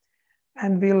drink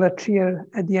and we'll cheer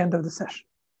at the end of the session.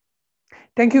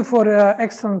 Thank you for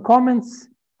excellent comments,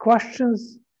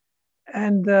 questions,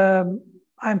 and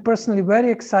I'm personally very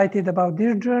excited about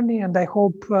this journey, and I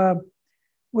hope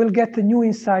we'll get new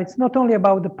insights, not only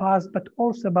about the past, but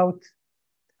also about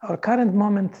our current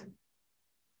moment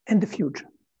and the future.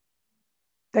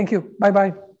 Thank you.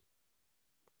 Bye-bye.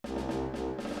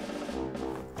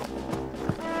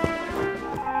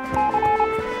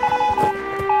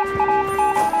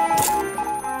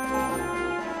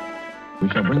 We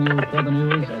shall bring you further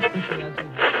news as quickly as we can.